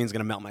the screen's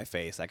gonna melt my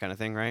face, that kind of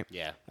thing, right?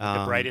 Yeah.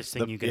 The brightest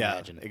thing you can yeah,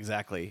 imagine.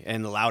 Exactly,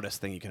 and the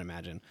loudest thing you can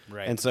imagine.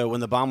 Right. And so when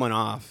the bomb went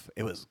off,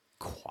 it was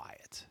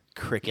quiet,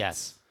 crickets.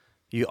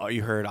 Yes.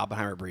 You heard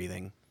Oppenheimer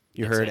breathing.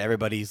 You That's heard it.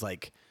 everybody's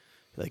like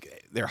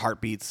their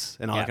heartbeats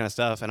and all Yeah. that kind of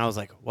stuff. And I was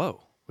like,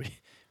 whoa,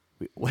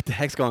 what the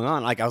heck's going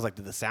on? Like I was like,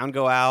 did the sound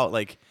go out?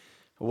 Like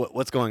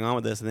what's going on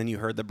with this? And then you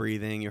heard the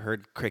breathing. You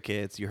heard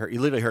crickets. You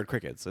literally heard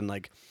crickets. And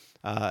like,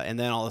 and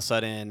then all of a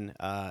sudden,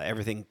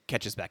 everything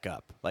catches back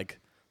up. Like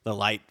the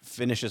light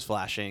finishes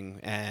flashing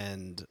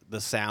and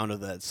the sound of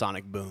the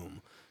sonic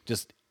boom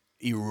just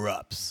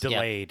erupts.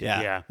 Delayed.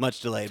 Yeah.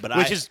 Much delayed. But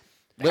Which is.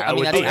 Well, I how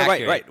mean, it that's would be.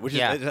 accurate. which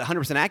Yeah. is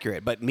 100%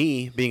 accurate. But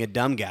me being a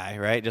dumb guy,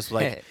 right, just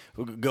like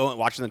going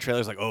watching the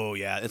trailers, like, oh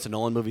yeah, it's a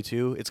Nolan movie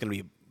too. It's gonna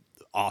be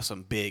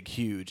awesome, big,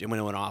 huge. And when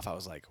it went off, I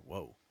was like,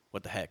 whoa,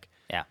 what the heck?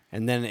 Yeah.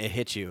 And then it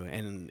hit you,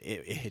 and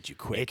it hit you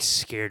quick. It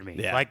scared me.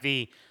 Yeah. Like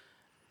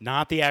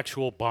not the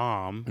actual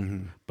bomb,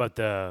 Mm-hmm. but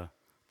the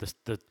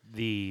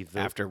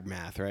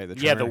Aftermath, right? The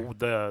yeah,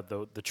 tremor.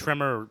 the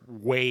tremor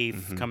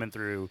wave coming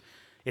through.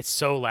 It's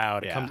so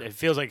loud. Yeah. It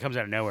feels like it comes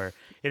out of nowhere,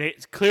 and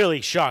it clearly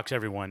shocks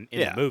everyone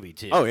in the movie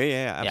too. Oh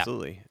yeah,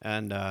 absolutely.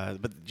 And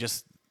but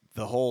just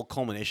the whole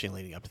culmination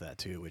leading up to that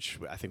too, which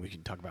I think we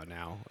can talk about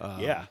now.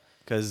 Yeah.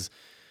 because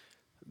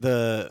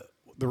the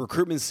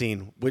recruitment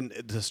scene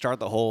to start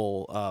the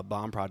whole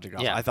bomb project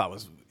off, Yeah. I thought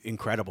was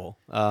incredible.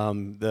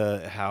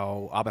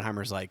 How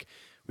Oppenheimer's like,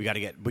 we got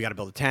to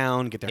build a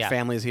town, get their Yeah.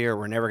 families here.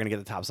 We're never going to get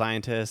the top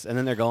scientists, and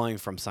then they're going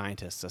from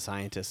scientist to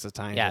scientist to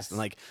scientist, Yes. and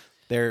like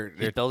they're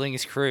He's building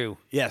his crew.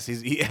 yes,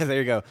 yeah, there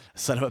you go,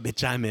 son of a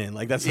bitch, I'm in.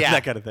 Like that's Yeah.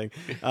 that kind of thing.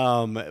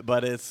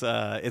 But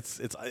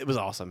it was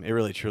awesome. It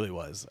really truly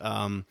was.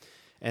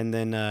 And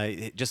then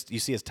you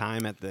see his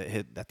time at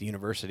the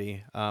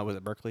university. Was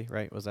it Berkeley?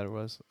 Right? Was that what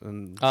it was?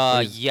 And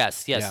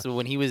Yes. yeah. So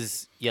when he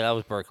was, that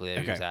was Berkeley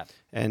that he was at.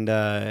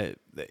 And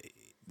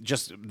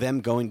just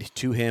them going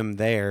to him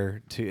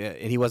there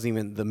and he wasn't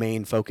even the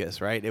main focus,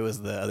 right? It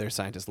was the other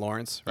scientist,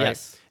 Lawrence, right?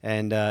 Yes.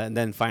 And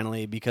then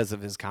finally, because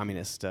of his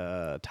communist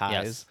ties,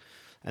 Yes.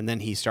 and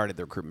then he started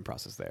the recruitment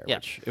process there, Yeah.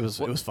 which it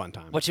was fun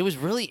time. Which it was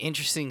really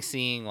interesting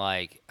seeing,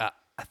 like,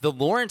 the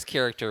Lawrence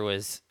character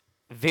was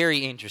very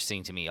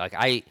interesting to me.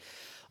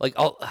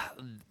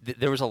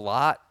 There was a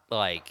lot,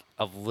 like,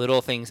 of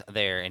little things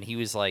there, and he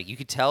was, like, you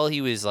could tell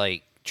he was,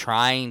 like,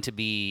 trying to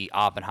be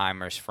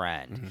Oppenheimer's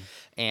friend. Mm-hmm.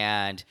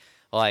 And,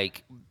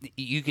 like,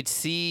 you could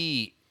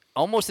see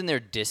almost in their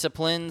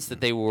disciplines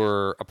that they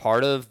were a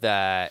part of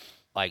that,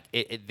 like,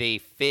 they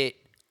fit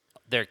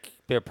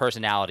their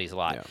personalities a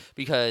lot. Yeah.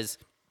 Because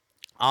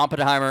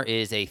Oppenheimer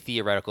is a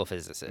theoretical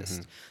physicist.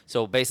 Mm-hmm.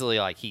 So basically,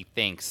 like, he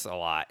thinks a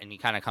lot and he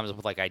kind of comes up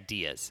with, like,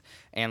 ideas.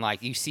 And,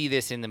 like, you see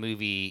this in the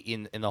movie,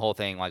 in the whole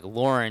thing. Like,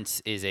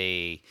 Lawrence is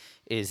a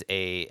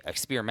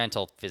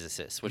experimental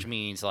physicist, which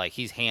means, like,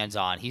 he's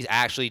hands-on. He's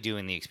actually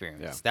doing the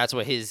experiments. Yeah. That's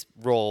what his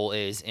role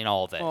is in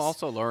all this. Well,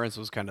 also Lawrence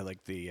was kind of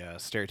like the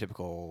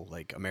stereotypical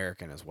like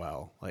American as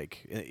well.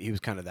 Like he was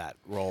kind of that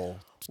role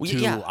to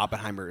yeah.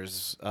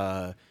 Oppenheimer's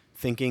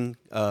thinking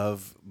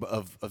of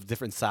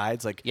different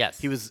sides. Like Yes.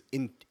 he was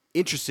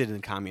interested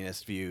in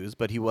communist views,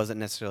 but he wasn't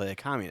necessarily a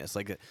communist.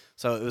 Like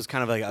so, it was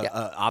kind of like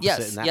a opposite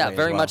Yes, in that yeah, way as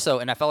very well. much so.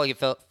 And I felt like it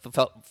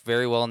felt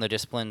very well in the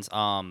disciplines.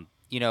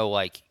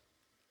 Like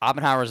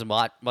Oppenheimer is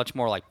much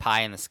more like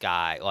pie in the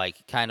sky,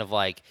 like kind of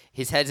like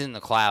his head's in the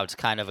clouds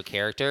kind of a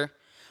character,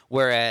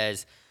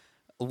 whereas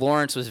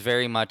Lawrence was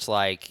very much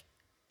like,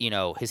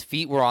 his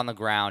feet were on the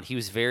ground. He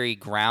was very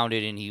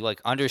grounded and he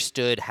like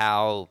understood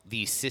how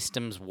these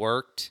systems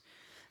worked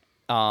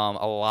a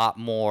lot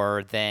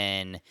more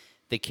than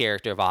the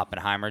character of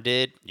Oppenheimer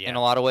did in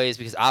a lot of ways,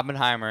 because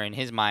Oppenheimer in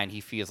his mind,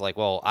 he feels like,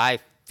 well, I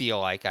feel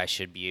like I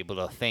should be able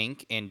to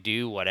think and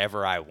do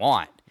whatever I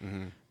want.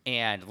 Mm-hmm.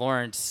 And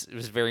Lawrence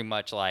was very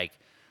much like,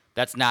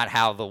 that's not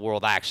how the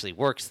world actually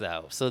works,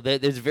 though. So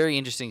there's very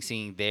interesting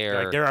seeing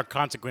there. Like there are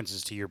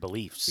consequences to your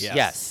beliefs. Yeah.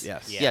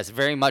 Yes,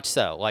 very much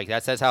so. Like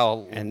that's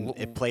how, and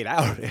it played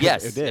out.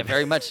 Yes, it did.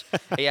 very much.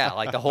 Yeah,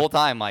 like the whole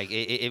time, like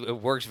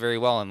it works very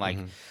well, and like,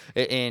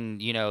 and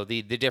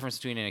the difference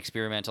between an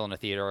experimental and a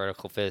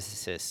theoretical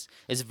physicist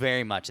is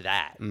very much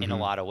that in a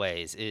lot of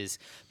ways, is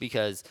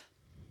because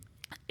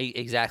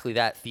exactly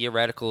that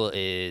theoretical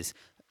is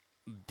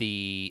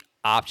the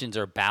options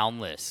are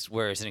boundless,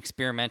 whereas an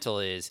experimental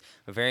is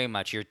very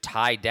much you're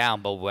tied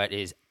down by what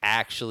is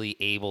actually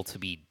able to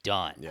be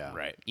done. Yeah.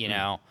 Right. You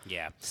know?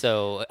 Yeah.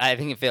 So I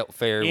think it felt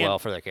very well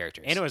for their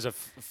characters. And it was a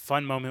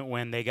fun moment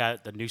when they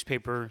got the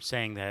newspaper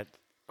saying that,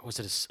 was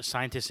it a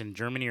scientist in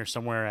Germany or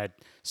somewhere had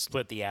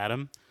split the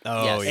atom?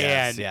 Oh,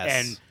 Yes.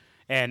 yes.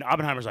 And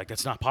Oppenheimer's like,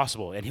 that's not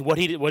possible. And what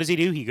does he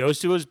do? He goes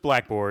to his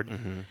blackboard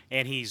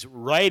and he's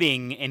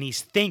writing and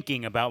he's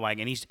thinking about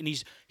and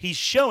he's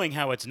showing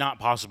how it's not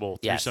possible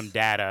through Yes. some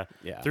data,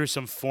 Yeah. through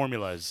some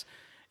formulas.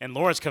 And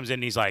Lawrence comes in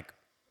and he's like,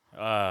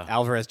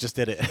 Alvarez just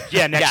did it.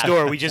 yeah, next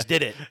door, we just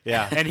did it.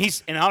 Yeah.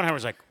 And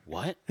Oppenheimer's like,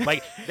 what?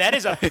 Like, that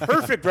is a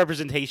perfect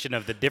representation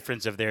of the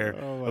difference of their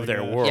God.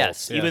 worlds.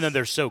 Yes. Even Yes. though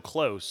they're so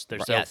close,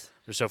 they're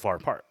so far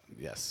apart.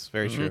 Yes,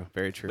 very true.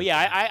 Very true. But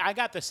yeah, I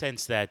got the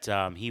sense that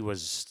he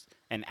was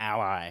an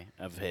ally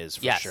of his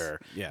for Yes.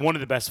 sure. Yeah. One of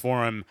the best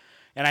for him,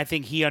 and I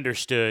think he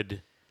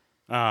understood.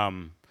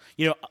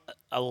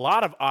 A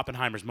lot of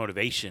Oppenheimer's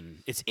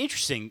motivation. It's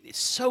interesting. It's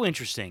so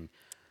interesting.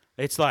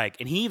 It's like,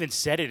 and he even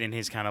said it in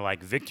his kind of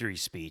like victory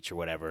speech or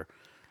whatever.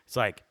 It's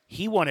like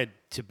he wanted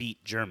to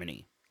beat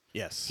Germany.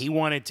 Yes. He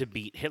wanted to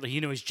beat Hitler.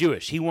 He's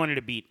Jewish. He wanted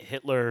to beat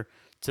Hitler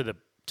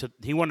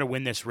he wanted to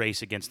win this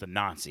race against the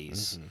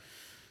Nazis.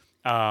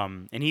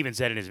 And he even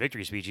said in his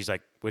victory speech, he's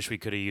like, wish we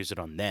could have used it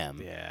on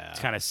them. Yeah. It's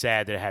kind of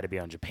sad that it had to be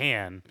on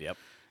Japan. Yep.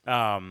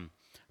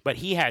 But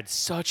he had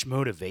such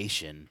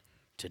motivation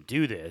to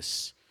do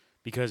this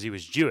because he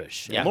was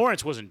Jewish. Yeah. And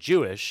Lawrence wasn't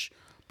Jewish,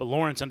 but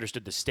Lawrence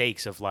understood the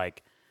stakes of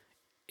like,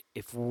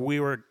 if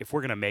we're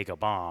gonna make a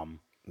bomb,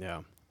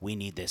 Yeah. we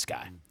need this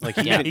guy. Like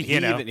he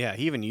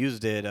even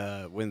used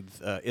it with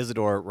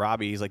Isidore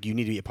Robbie. He's like, you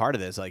need to be a part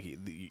of this. Like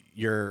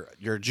you're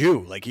a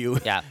Jew. Like you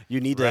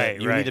need to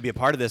need to be a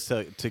part of this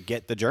to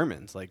get the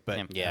Germans. Like, but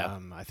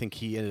I think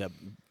he ended up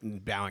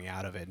bowing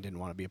out of it and didn't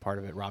want to be a part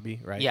of it. Robbie,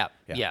 right? Yeah.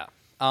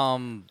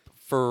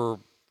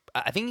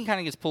 I think he kind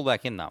of gets pulled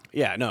back in though.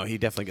 Yeah, no, he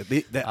definitely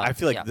gets. I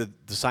feel like the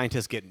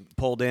scientists get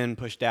pulled in,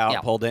 pushed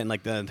out, pulled in,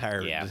 like the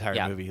entire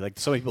movie. Like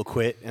so many people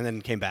quit and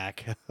then came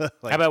back. How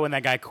about when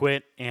that guy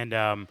quit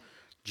and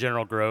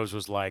General Groves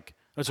was like,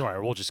 "It's all right,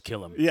 we'll just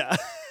kill him." Yeah,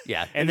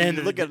 yeah. And then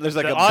look at there's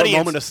like the a audience,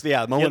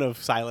 moment of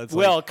silence.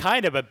 Well,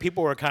 kind of, but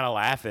people were kind of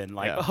laughing,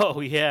 like,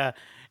 "Oh yeah."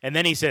 And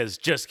then he says,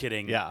 "Just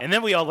kidding." Yeah. And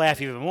then we all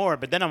laugh even more.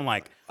 But then I'm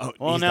like, "Oh,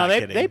 well, he's no, not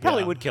they kidding."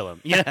 probably would kill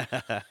him. Yeah.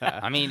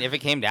 I mean, if it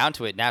came down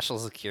to it, national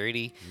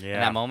security in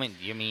that moment,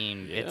 it's,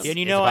 and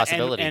it's a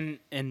possibility.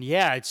 And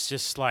yeah, it's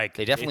just like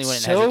They definitely it's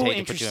wouldn't so hesitate to put you in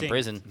interesting.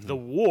 prison. The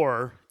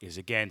war is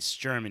against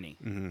Germany.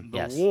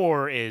 The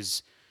war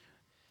is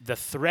the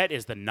threat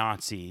is the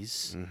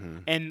Nazis,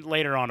 and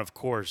later on, of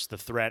course, the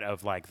threat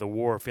of like the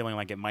war feeling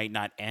like it might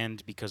not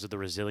end because of the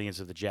resilience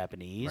of the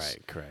Japanese.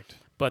 Right, correct.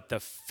 But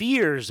the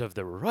fears of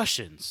the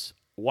Russians,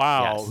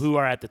 who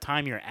are at the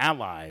time your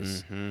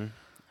allies, and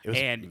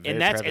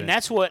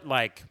that's what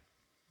like.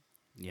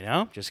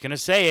 Just gonna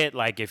say it.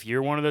 Like, if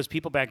you're one of those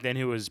people back then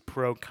who was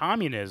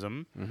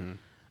pro-communism,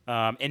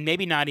 and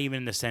maybe not even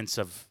in the sense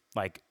of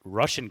like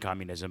Russian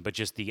communism, but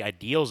just the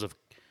ideas of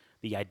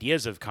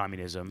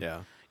communism.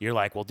 Yeah. You're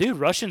like, well, dude,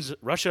 Russia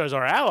is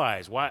our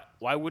allies. Why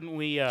wouldn't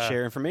we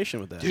share information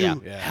with them?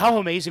 Dude, how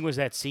amazing was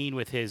that scene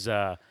with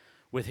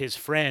his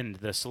friend,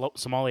 the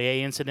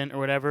sommelier incident or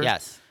whatever?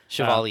 Yes,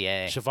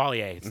 Chevalier.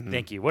 Chevalier.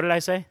 Thank you. What did I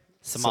say?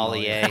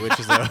 Sommelier, which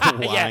is a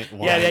wine.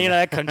 Yeah,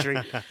 that country.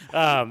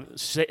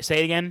 Say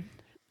it again.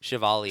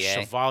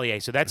 Chevalier.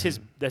 So that's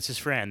his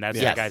friend. That's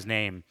that guy's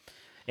name.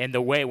 And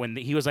the way when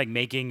he was like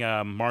making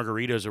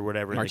margaritas or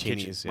whatever in the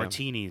kitchen,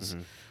 martinis,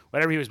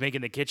 whatever he was making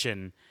in the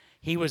kitchen,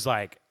 he was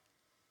like,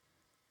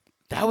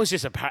 that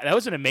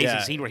was an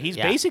amazing scene where he's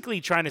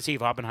basically trying to see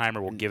if Oppenheimer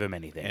will give him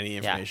anything, any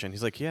information.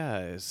 He's like,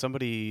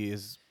 somebody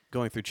is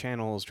going through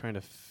channels trying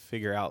to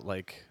figure out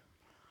like.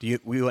 We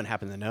wouldn't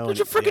happen to know. There's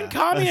a freaking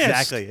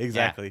communist.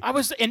 Exactly.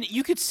 Yeah. And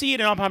you could see it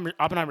in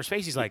Oppenheimer's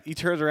face. He's like, he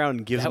turns around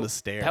and gives him a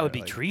stare. That would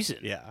be treason.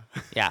 Yeah.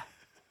 Yeah.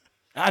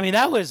 I mean,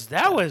 that was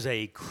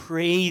a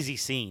crazy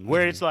scene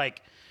where it's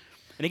like,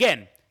 and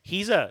again,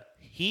 he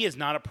is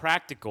not a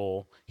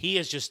practical. He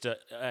is just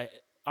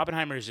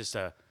Oppenheimer is just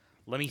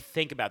let me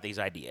think about these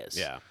ideas.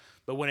 Yeah.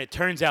 But when it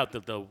turns out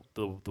that the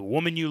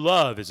woman you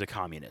love is a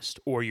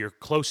communist or your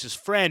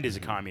closest friend is a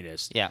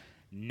communist,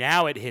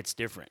 now it hits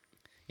different.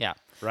 Yeah.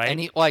 Right.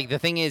 And the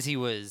thing is, he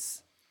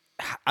was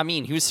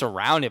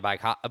surrounded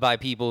by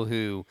people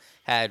who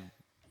had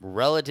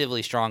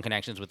relatively strong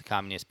connections with the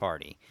Communist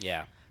Party.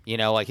 Yeah.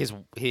 Like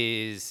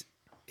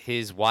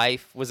his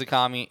wife was a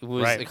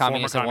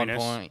communist at one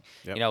point.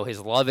 Yep. His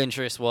love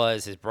interest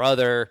was his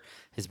brother,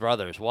 his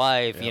brother's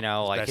wife.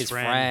 Yep. His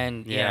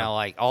friend.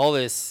 Like all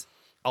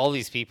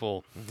these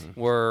people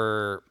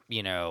were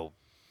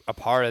a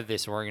part of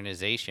this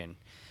organization.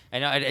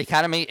 And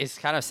it's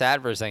kind of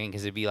sad for a second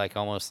because it'd be like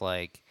almost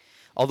like,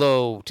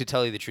 although to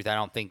tell you the truth, I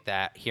don't think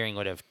that hearing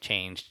would have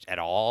changed at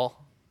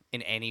all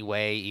in any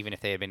way, even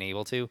if they had been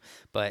able to.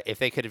 But if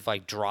they could have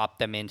like dropped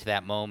them into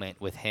that moment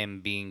with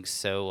him being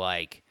so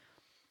like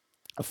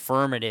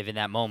affirmative in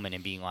that moment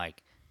and being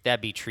like,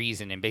 that'd be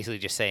treason, and basically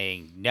just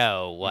saying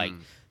no, like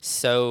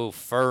so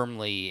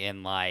firmly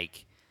and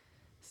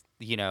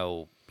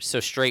so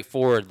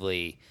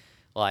straightforwardly,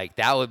 like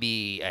that would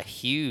be a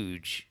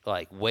huge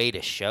way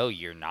to show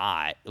you're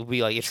not. It would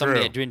be like if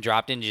somebody had been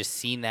dropped in and just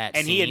seen that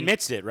and scene. he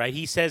admits it, right?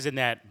 He says in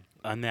that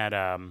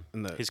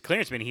his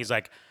clearance meeting, he's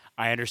like,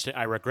 I understand.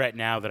 I regret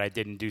now that I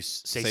didn't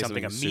say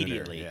something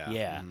immediately.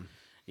 Sooner,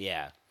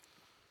 Yeah.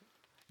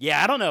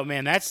 I don't know,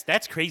 man.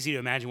 That's crazy to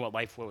imagine what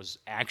life was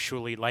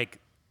actually like.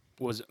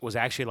 Was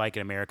actually like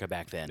in America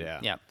back then.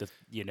 Yeah. The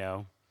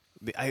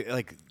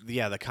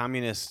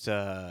communist.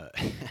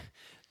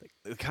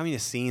 The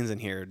communist scenes in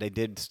here, they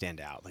did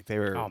stand out. Like they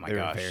were,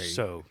 were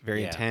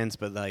very intense.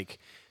 But like,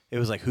 it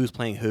was like who's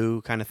playing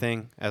who kind of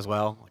thing as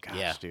well.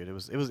 Gosh, dude, it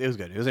was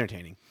good. It was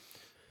entertaining.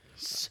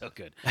 So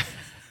good.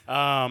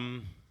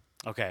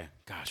 Okay.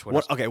 Gosh.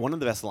 One of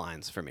the best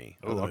lines for me.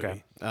 Oh,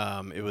 okay.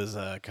 It was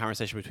a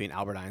conversation between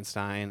Albert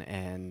Einstein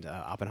and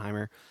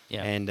Oppenheimer.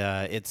 Yeah. And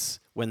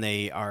it's when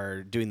they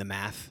are doing the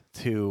math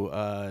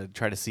to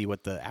try to see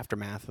what the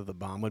aftermath of the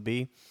bomb would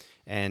be.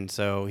 And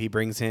so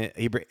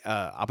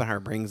Oppenheimer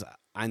brings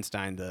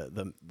Einstein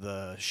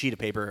the sheet of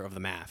paper of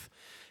the math.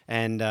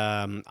 And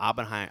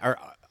Einstein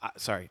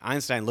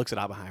looks at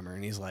Oppenheimer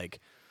and he's like,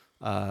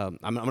 I'm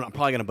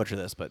probably going to butcher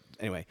this, but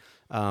anyway,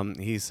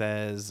 he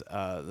says,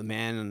 the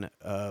man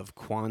of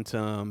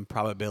quantum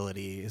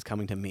probability is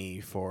coming to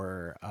me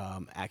for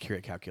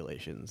accurate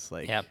calculations.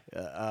 Like,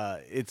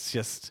 it's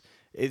just,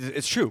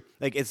 it's true.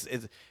 Like,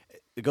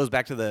 it goes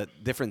back to the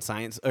different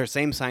science or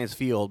same science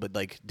field, but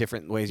like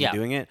different ways of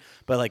doing it.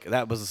 But like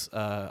that was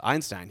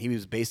Einstein. He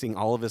was basing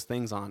all of his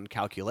things on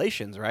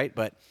calculations, right?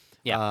 But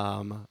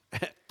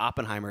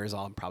Oppenheimer is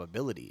all in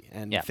probability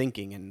and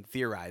thinking and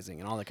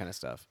theorizing and all that kind of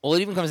stuff. Well,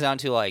 it even comes down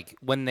to like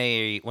when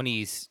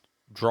he's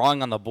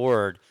drawing on the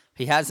board,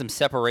 he has them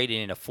separated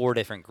into 4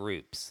 different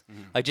groups.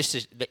 Mm-hmm. Like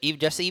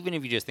even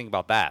if you just think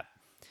about that,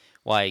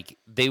 like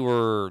they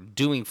were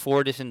doing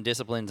 4 different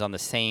disciplines on the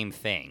same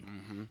thing.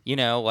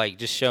 Mm-hmm. Like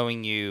just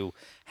showing you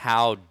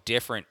how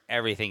different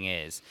everything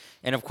is.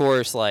 And of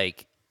course,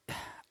 like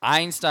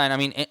Einstein. I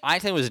mean,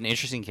 Einstein was an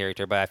interesting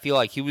character, but I feel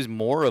like he was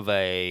more of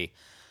a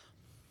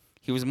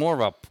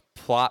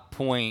plot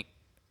point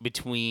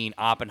between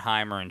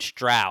Oppenheimer and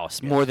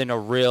Strauss more than a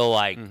real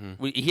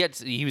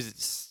he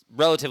was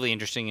relatively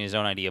interesting in his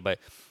own idea, but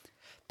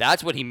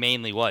that's what he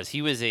mainly was.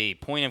 He was a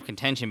point of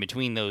contention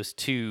between those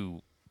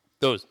two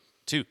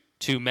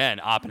men,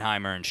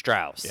 Oppenheimer and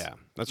Strauss. Yeah,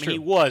 that's true. He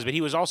was, but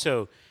he was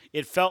also.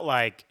 It felt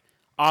like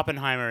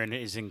Oppenheimer and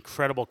his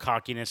incredible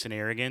cockiness and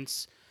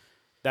arrogance.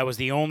 That was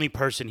the only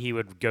person he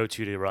would go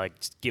to like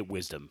get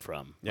wisdom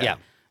from. Yeah.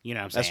 You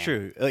know what I'm That's saying?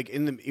 true. Like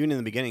even in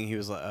the beginning, he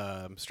was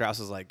Strauss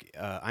is like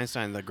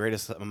Einstein, the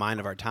greatest mind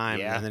of our time,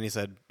 and then he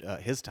said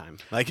his time.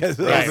 Like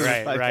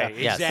right.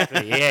 Yes.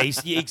 Exactly. Yeah,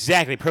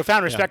 exactly.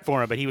 Profound respect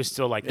for him, but he was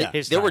still like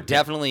his. There time. were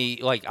definitely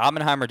like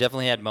Oppenheimer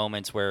definitely had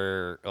moments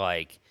where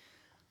like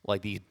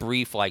these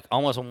brief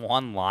almost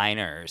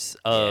one-liners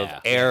of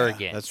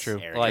arrogance. Yeah, that's true.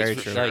 Very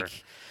true.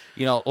 Like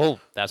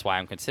that's why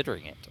I'm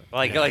considering it.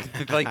 Like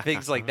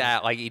things like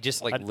that. Like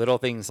just like little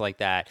things like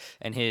that.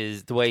 And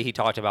the way he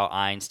talked about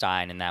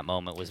Einstein in that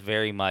moment was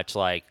very much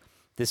like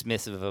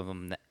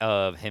dismissive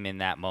of him in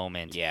that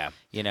moment. Yeah.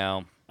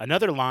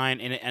 Another line,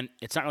 and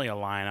it's not really a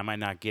line. I might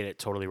not get it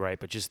totally right,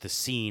 but just the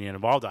scene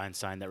involved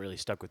Einstein that really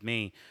stuck with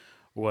me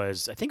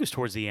was, I think it was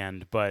towards the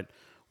end, but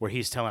where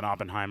he's telling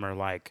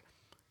Oppenheimer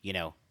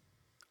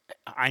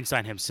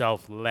Einstein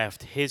himself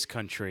left his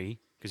country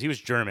because he was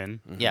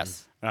German. Mm-hmm.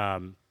 Yes.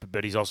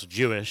 But he's also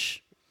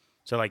Jewish.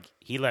 So,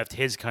 he left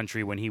his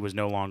country when he was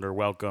no longer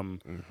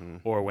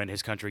welcome or when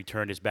his country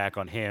turned his back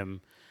on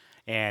him.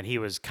 And he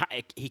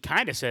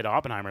kind of said to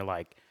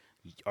Oppenheimer,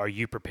 are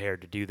you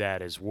prepared to do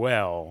that as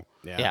well?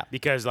 Yeah.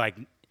 Because,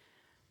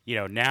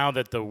 now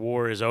that the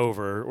war is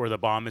over or the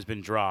bomb has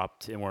been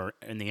dropped and we're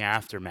in the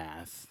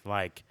aftermath,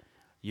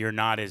 you're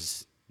not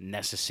as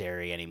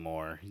necessary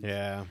anymore.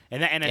 Yeah.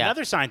 And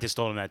another scientist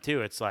told him that,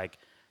 too. It's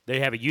they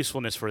have a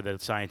usefulness for the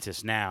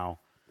scientists now.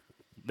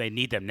 They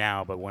need them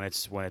now, but when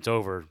it's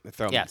over, they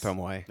throw them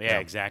away. Yeah,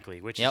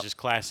 exactly. Which is just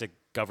classic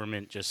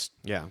government.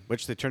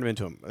 Which they turned him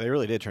into. They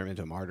really did turn him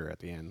into a martyr at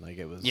the end.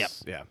 It was. Yep.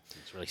 Yeah.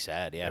 It's really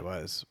sad. Yeah, it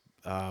was.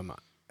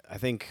 I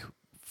think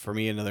for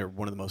me, another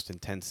one of the most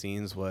intense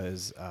scenes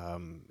was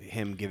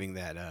him giving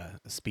that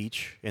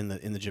speech in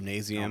the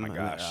gymnasium. Oh my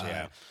gosh!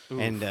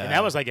 And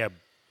that was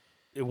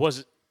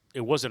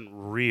it wasn't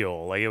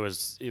real. It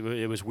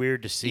was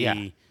weird to see.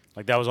 Yeah.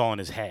 That was all in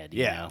his head.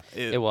 You know?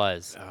 It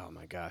was. Oh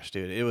my gosh,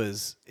 dude!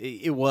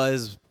 It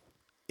was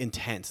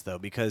intense though,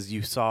 because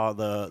you saw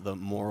the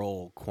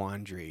moral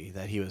quandary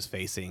that he was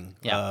facing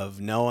of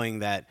knowing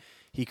that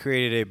he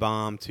created a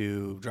bomb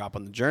to drop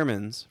on the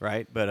Germans,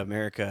 right? But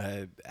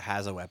America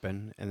has a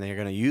weapon, and they're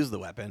going to use the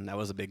weapon. That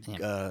was a big.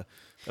 That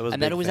was.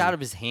 And then it was out of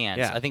his hands.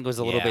 Yeah. I think it was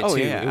a little bit too.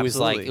 It was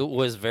it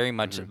was very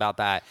much about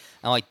that,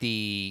 and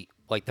the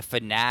like the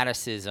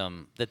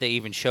fanaticism that they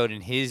even showed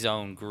in his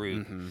own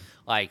group,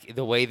 like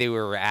the way they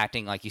were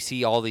reacting. Like you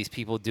see all these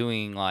people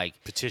doing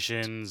like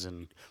petitions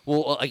and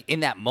like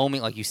in that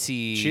moment, like you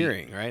see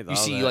cheering, right? You All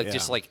see that, like yeah.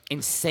 just like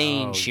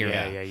insane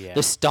cheering, yeah.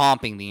 the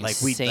stomping, the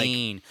Like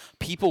insane.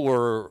 People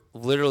were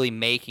literally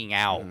making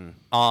out.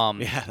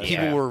 People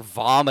Yeah. were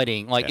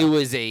vomiting. Like Yeah. it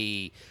was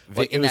a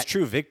like It was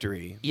true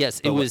victory. Yes,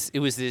 but it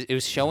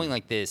was showing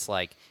like this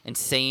like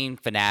insane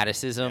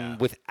fanaticism Yeah.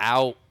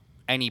 without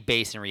any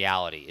base in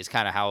reality. Is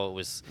kind of how it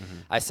was.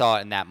 I saw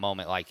it in that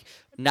moment, like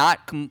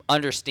not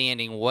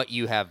understanding what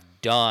you have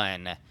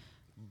done.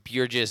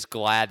 You're just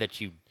glad that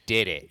you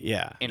did it.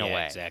 Yeah. in a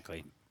way.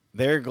 exactly.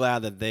 They're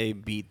glad that they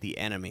beat the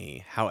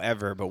enemy.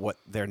 However, but what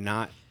they're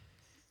not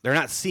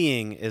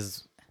seeing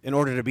is, in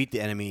order to beat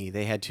the enemy,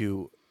 they had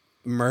to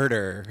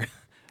murder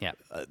Yeah.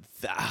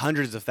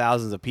 hundreds of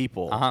thousands of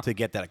people Uh-huh. to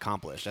get that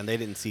accomplished, and they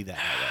didn't see that.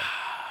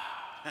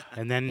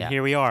 And then Yeah.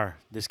 here we are.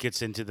 This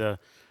gets into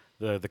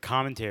the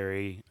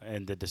commentary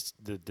and the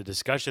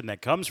discussion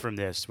that comes from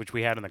this, which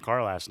we had in the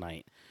car last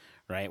night,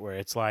 right? Where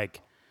it's like,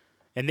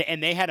 and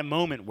they had a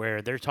moment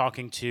where they're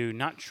talking to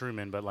not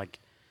Truman, but like,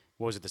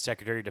 what was it, the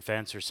Secretary of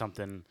Defense or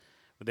something?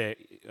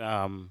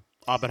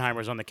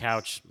 Oppenheimer's on the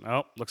couch.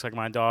 Oh, looks like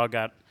my dog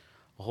got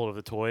a hold of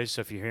the toys.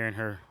 So if you're hearing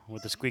her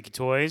with the squeaky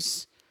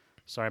toys,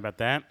 sorry about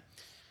that.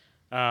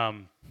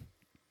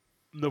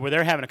 Where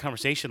they're having a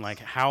conversation like,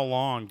 how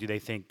long do they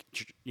think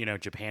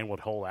Japan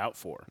would hold out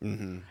for?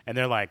 Mm-hmm. And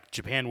they're like,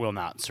 Japan will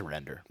not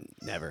surrender.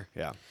 Never.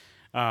 Yeah.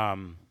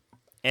 And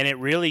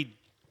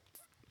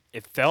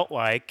it felt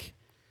like,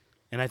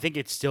 and I think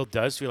it still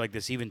does feel like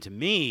this even to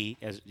me,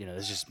 as you know,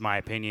 this is just my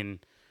opinion.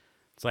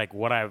 It's like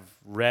what I've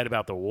read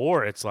about the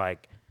war. It's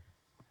like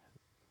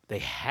they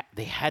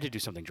had to do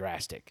something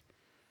drastic,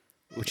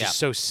 which Yeah. is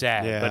so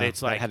sad. Yeah. But it's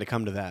that like had to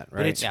come to that, right?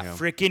 But it's You know?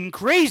 freaking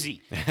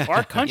crazy.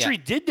 Our country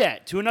did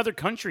that to another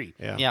country.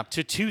 Yeah. Yeah.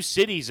 To two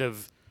cities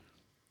of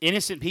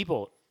innocent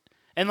people.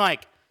 And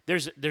like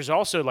there's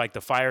also like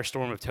the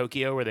firestorm of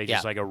Tokyo where they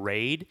just Yeah. like a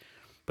raid.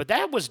 But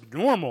that was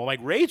normal. Like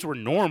raids were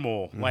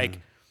normal. Mm-hmm. Like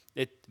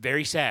it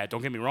very sad,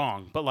 don't get me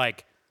wrong. But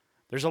like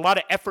there's a lot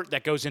of effort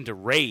that goes into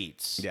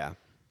raids. Yeah.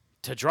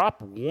 To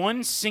drop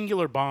one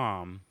singular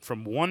bomb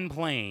from one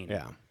plane.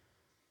 Yeah.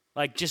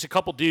 Like just a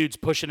couple dudes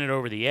pushing it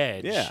over the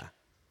edge. Yeah.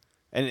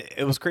 And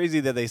it was crazy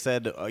that they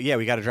said,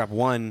 we got to drop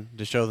one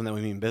to show them that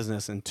we mean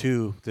business, and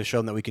two to show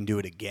them that we can do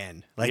it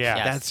again. Like, Yeah.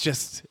 Yes. that's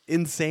just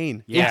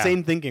insane. Yeah.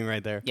 Insane thinking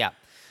right there. Yeah.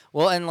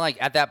 Well, and like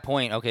at that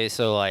point, okay,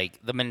 so like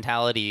the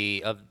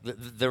mentality of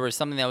there was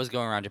something that was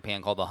going around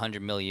Japan called the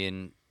 100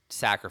 million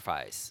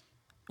sacrifice,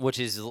 which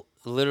is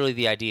literally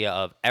the idea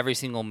of every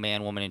single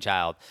man, woman, and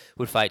child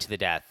would fight to the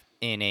death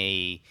in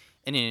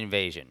an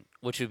invasion,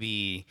 which would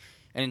be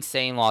an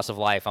insane loss of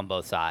life on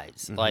both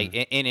sides, like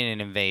in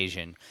an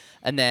invasion.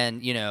 And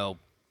then,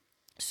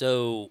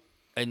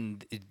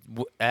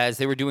 as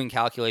they were doing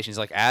calculations,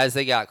 like as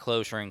they got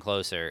closer and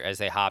closer, as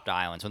they hopped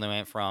islands, when they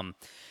went from,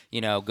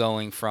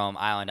 going from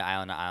island to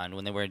island to island,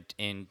 when they were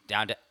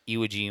down to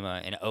Iwo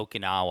Jima and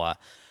Okinawa.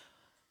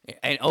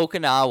 In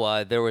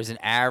Okinawa, there was an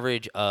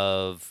average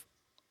of,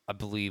 I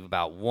believe,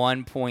 about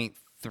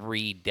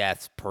 1.3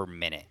 deaths per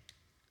minute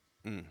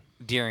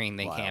during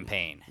the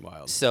campaign.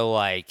 Wild. So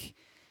like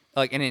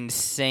an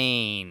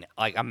insane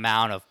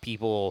amount of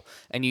people,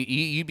 and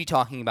you'd be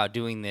talking about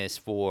doing this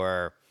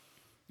for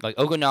like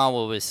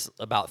Okinawa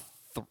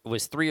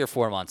was 3 or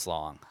 4 months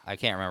long. I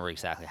can't remember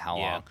exactly how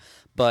Yeah. long,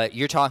 but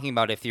you're talking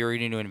about if you're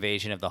into an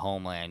invasion of the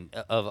homeland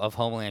of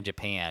homeland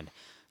Japan,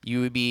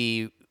 you would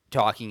be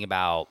talking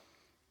about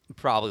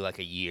probably like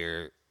a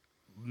year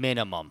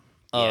minimum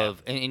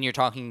of, and you're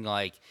talking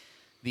like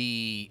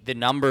the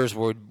numbers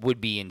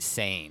would be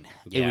insane.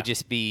 It Yeah. would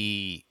just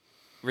be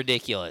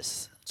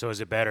ridiculous. So is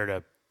it better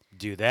to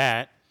do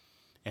that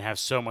and have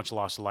so much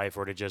lost life,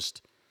 or to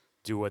just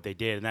do what they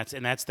did?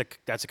 And that's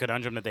the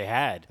conundrum that they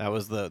had. That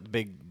was the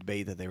big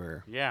debate that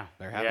they're having.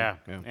 Yeah.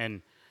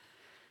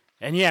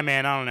 And yeah,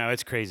 man, I don't know.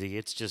 It's crazy.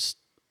 It's just,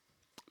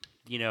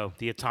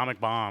 the atomic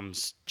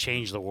bombs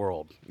changed the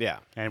world. Yeah.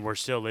 And we're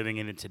still living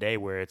in it today,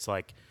 where it's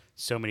like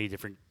so many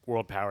different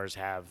world powers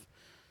have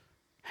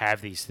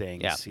these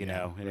things,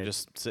 and We're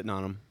just sitting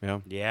on them. Yeah.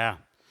 yeah.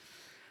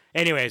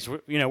 Anyways,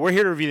 we're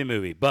here to review the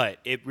movie, but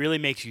it really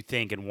makes you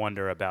think and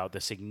wonder about the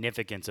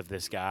significance of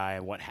this guy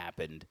and what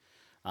happened.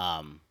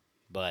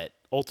 But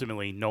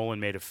ultimately, Nolan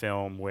made a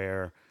film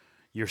where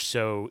you're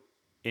so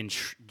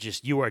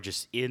you are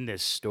just in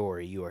this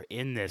story. You are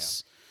in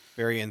this.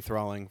 Very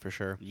enthralling for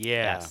sure.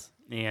 Yeah. Yes.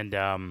 And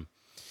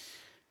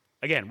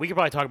again, we could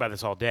probably talk about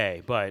this all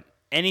day, but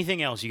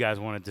anything else you guys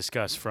want to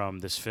discuss from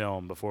this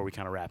film before we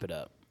kind of wrap it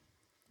up?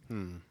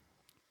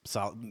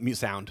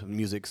 Sound,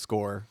 music,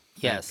 score.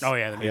 Yes. Oh,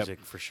 yeah, the music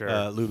for sure.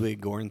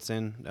 Ludwig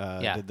Göransson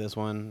Yeah. did this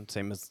one,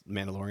 same as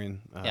Mandalorian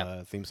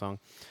Yeah. theme song.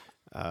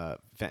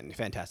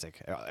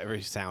 Fantastic.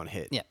 Every sound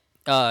hit. Yeah.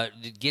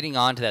 Getting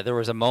on to that, there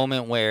was a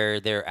moment where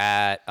they're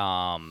at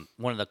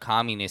one of the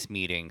communist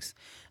meetings,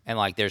 and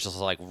like there's this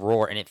like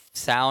roar, and it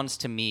sounds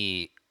to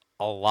me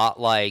a lot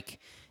like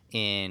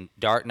in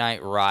Dark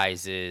Knight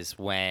Rises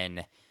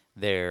when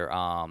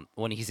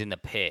when he's in the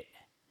pit.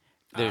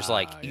 There's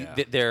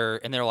they're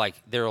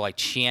like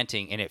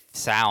chanting, and it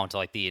sounds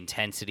like the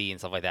intensity and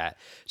stuff like that.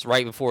 It's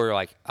right before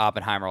like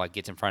Oppenheimer like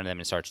gets in front of them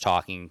and starts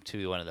talking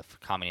to one of the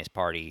Communist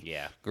Party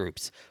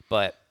groups.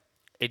 But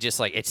it just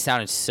like it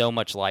sounded so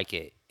much like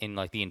it in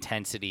like the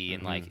intensity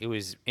and like it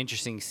was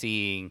interesting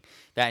seeing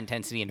that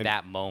intensity in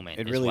that moment.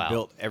 It really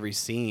built every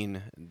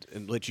scene,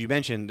 which you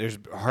mentioned. There's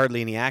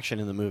hardly any action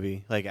in the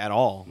movie, like at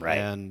all, right?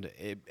 And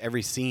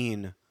every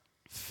scene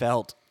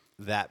felt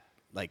that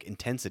like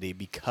intensity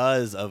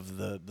because of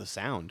the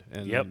sound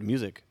and the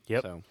music.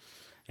 Yep. So.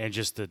 And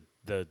just the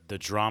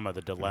drama,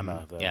 the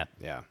dilemma,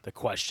 the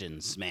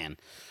questions, man.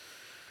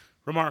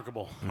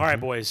 Remarkable. All right,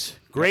 boys.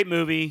 Great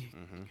movie.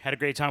 Had a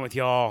great time with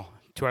y'all.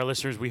 To our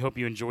listeners, we hope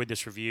you enjoyed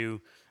this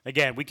review.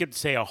 Again, we could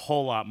say a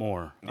whole lot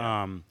more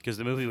because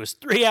the movie was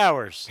 3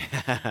 hours.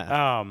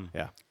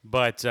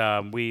 But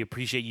we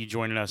appreciate you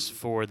joining us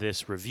for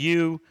this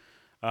review.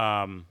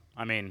 I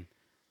mean,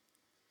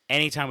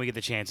 anytime we get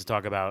the chance to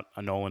talk about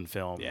a Nolan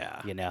film,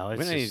 you know,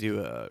 we need to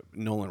do a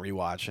Nolan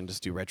rewatch and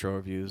just do retro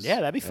reviews.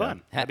 Yeah, that'd be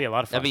fun. That'd be a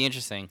lot of fun. That'd be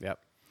interesting. Yep.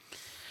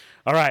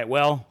 All right.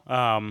 Well,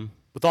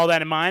 with all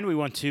that in mind, we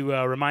want to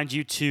remind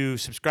you to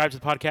subscribe to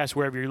the podcast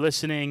wherever you're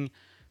listening.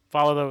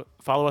 Follow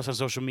us on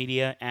social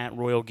media at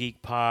Royal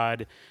Geek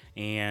Pod,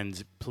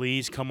 and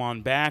please come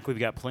on back. We've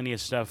got plenty of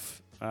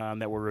stuff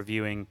that we're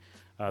reviewing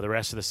the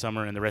rest of the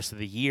summer and the rest of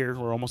the year.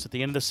 We're almost at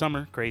the end of the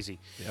summer. Crazy.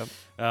 Yep.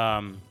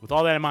 With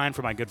all that in mind,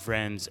 for my good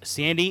friends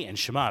Sandy and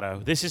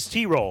Shimado, this is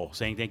T-Roll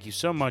saying thank you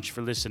so much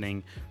for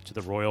listening to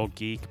the Royal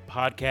Geek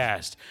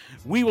Podcast.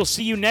 We will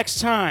see you next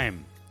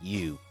time,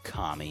 you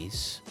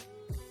commies.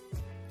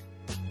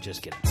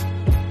 Just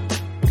kidding.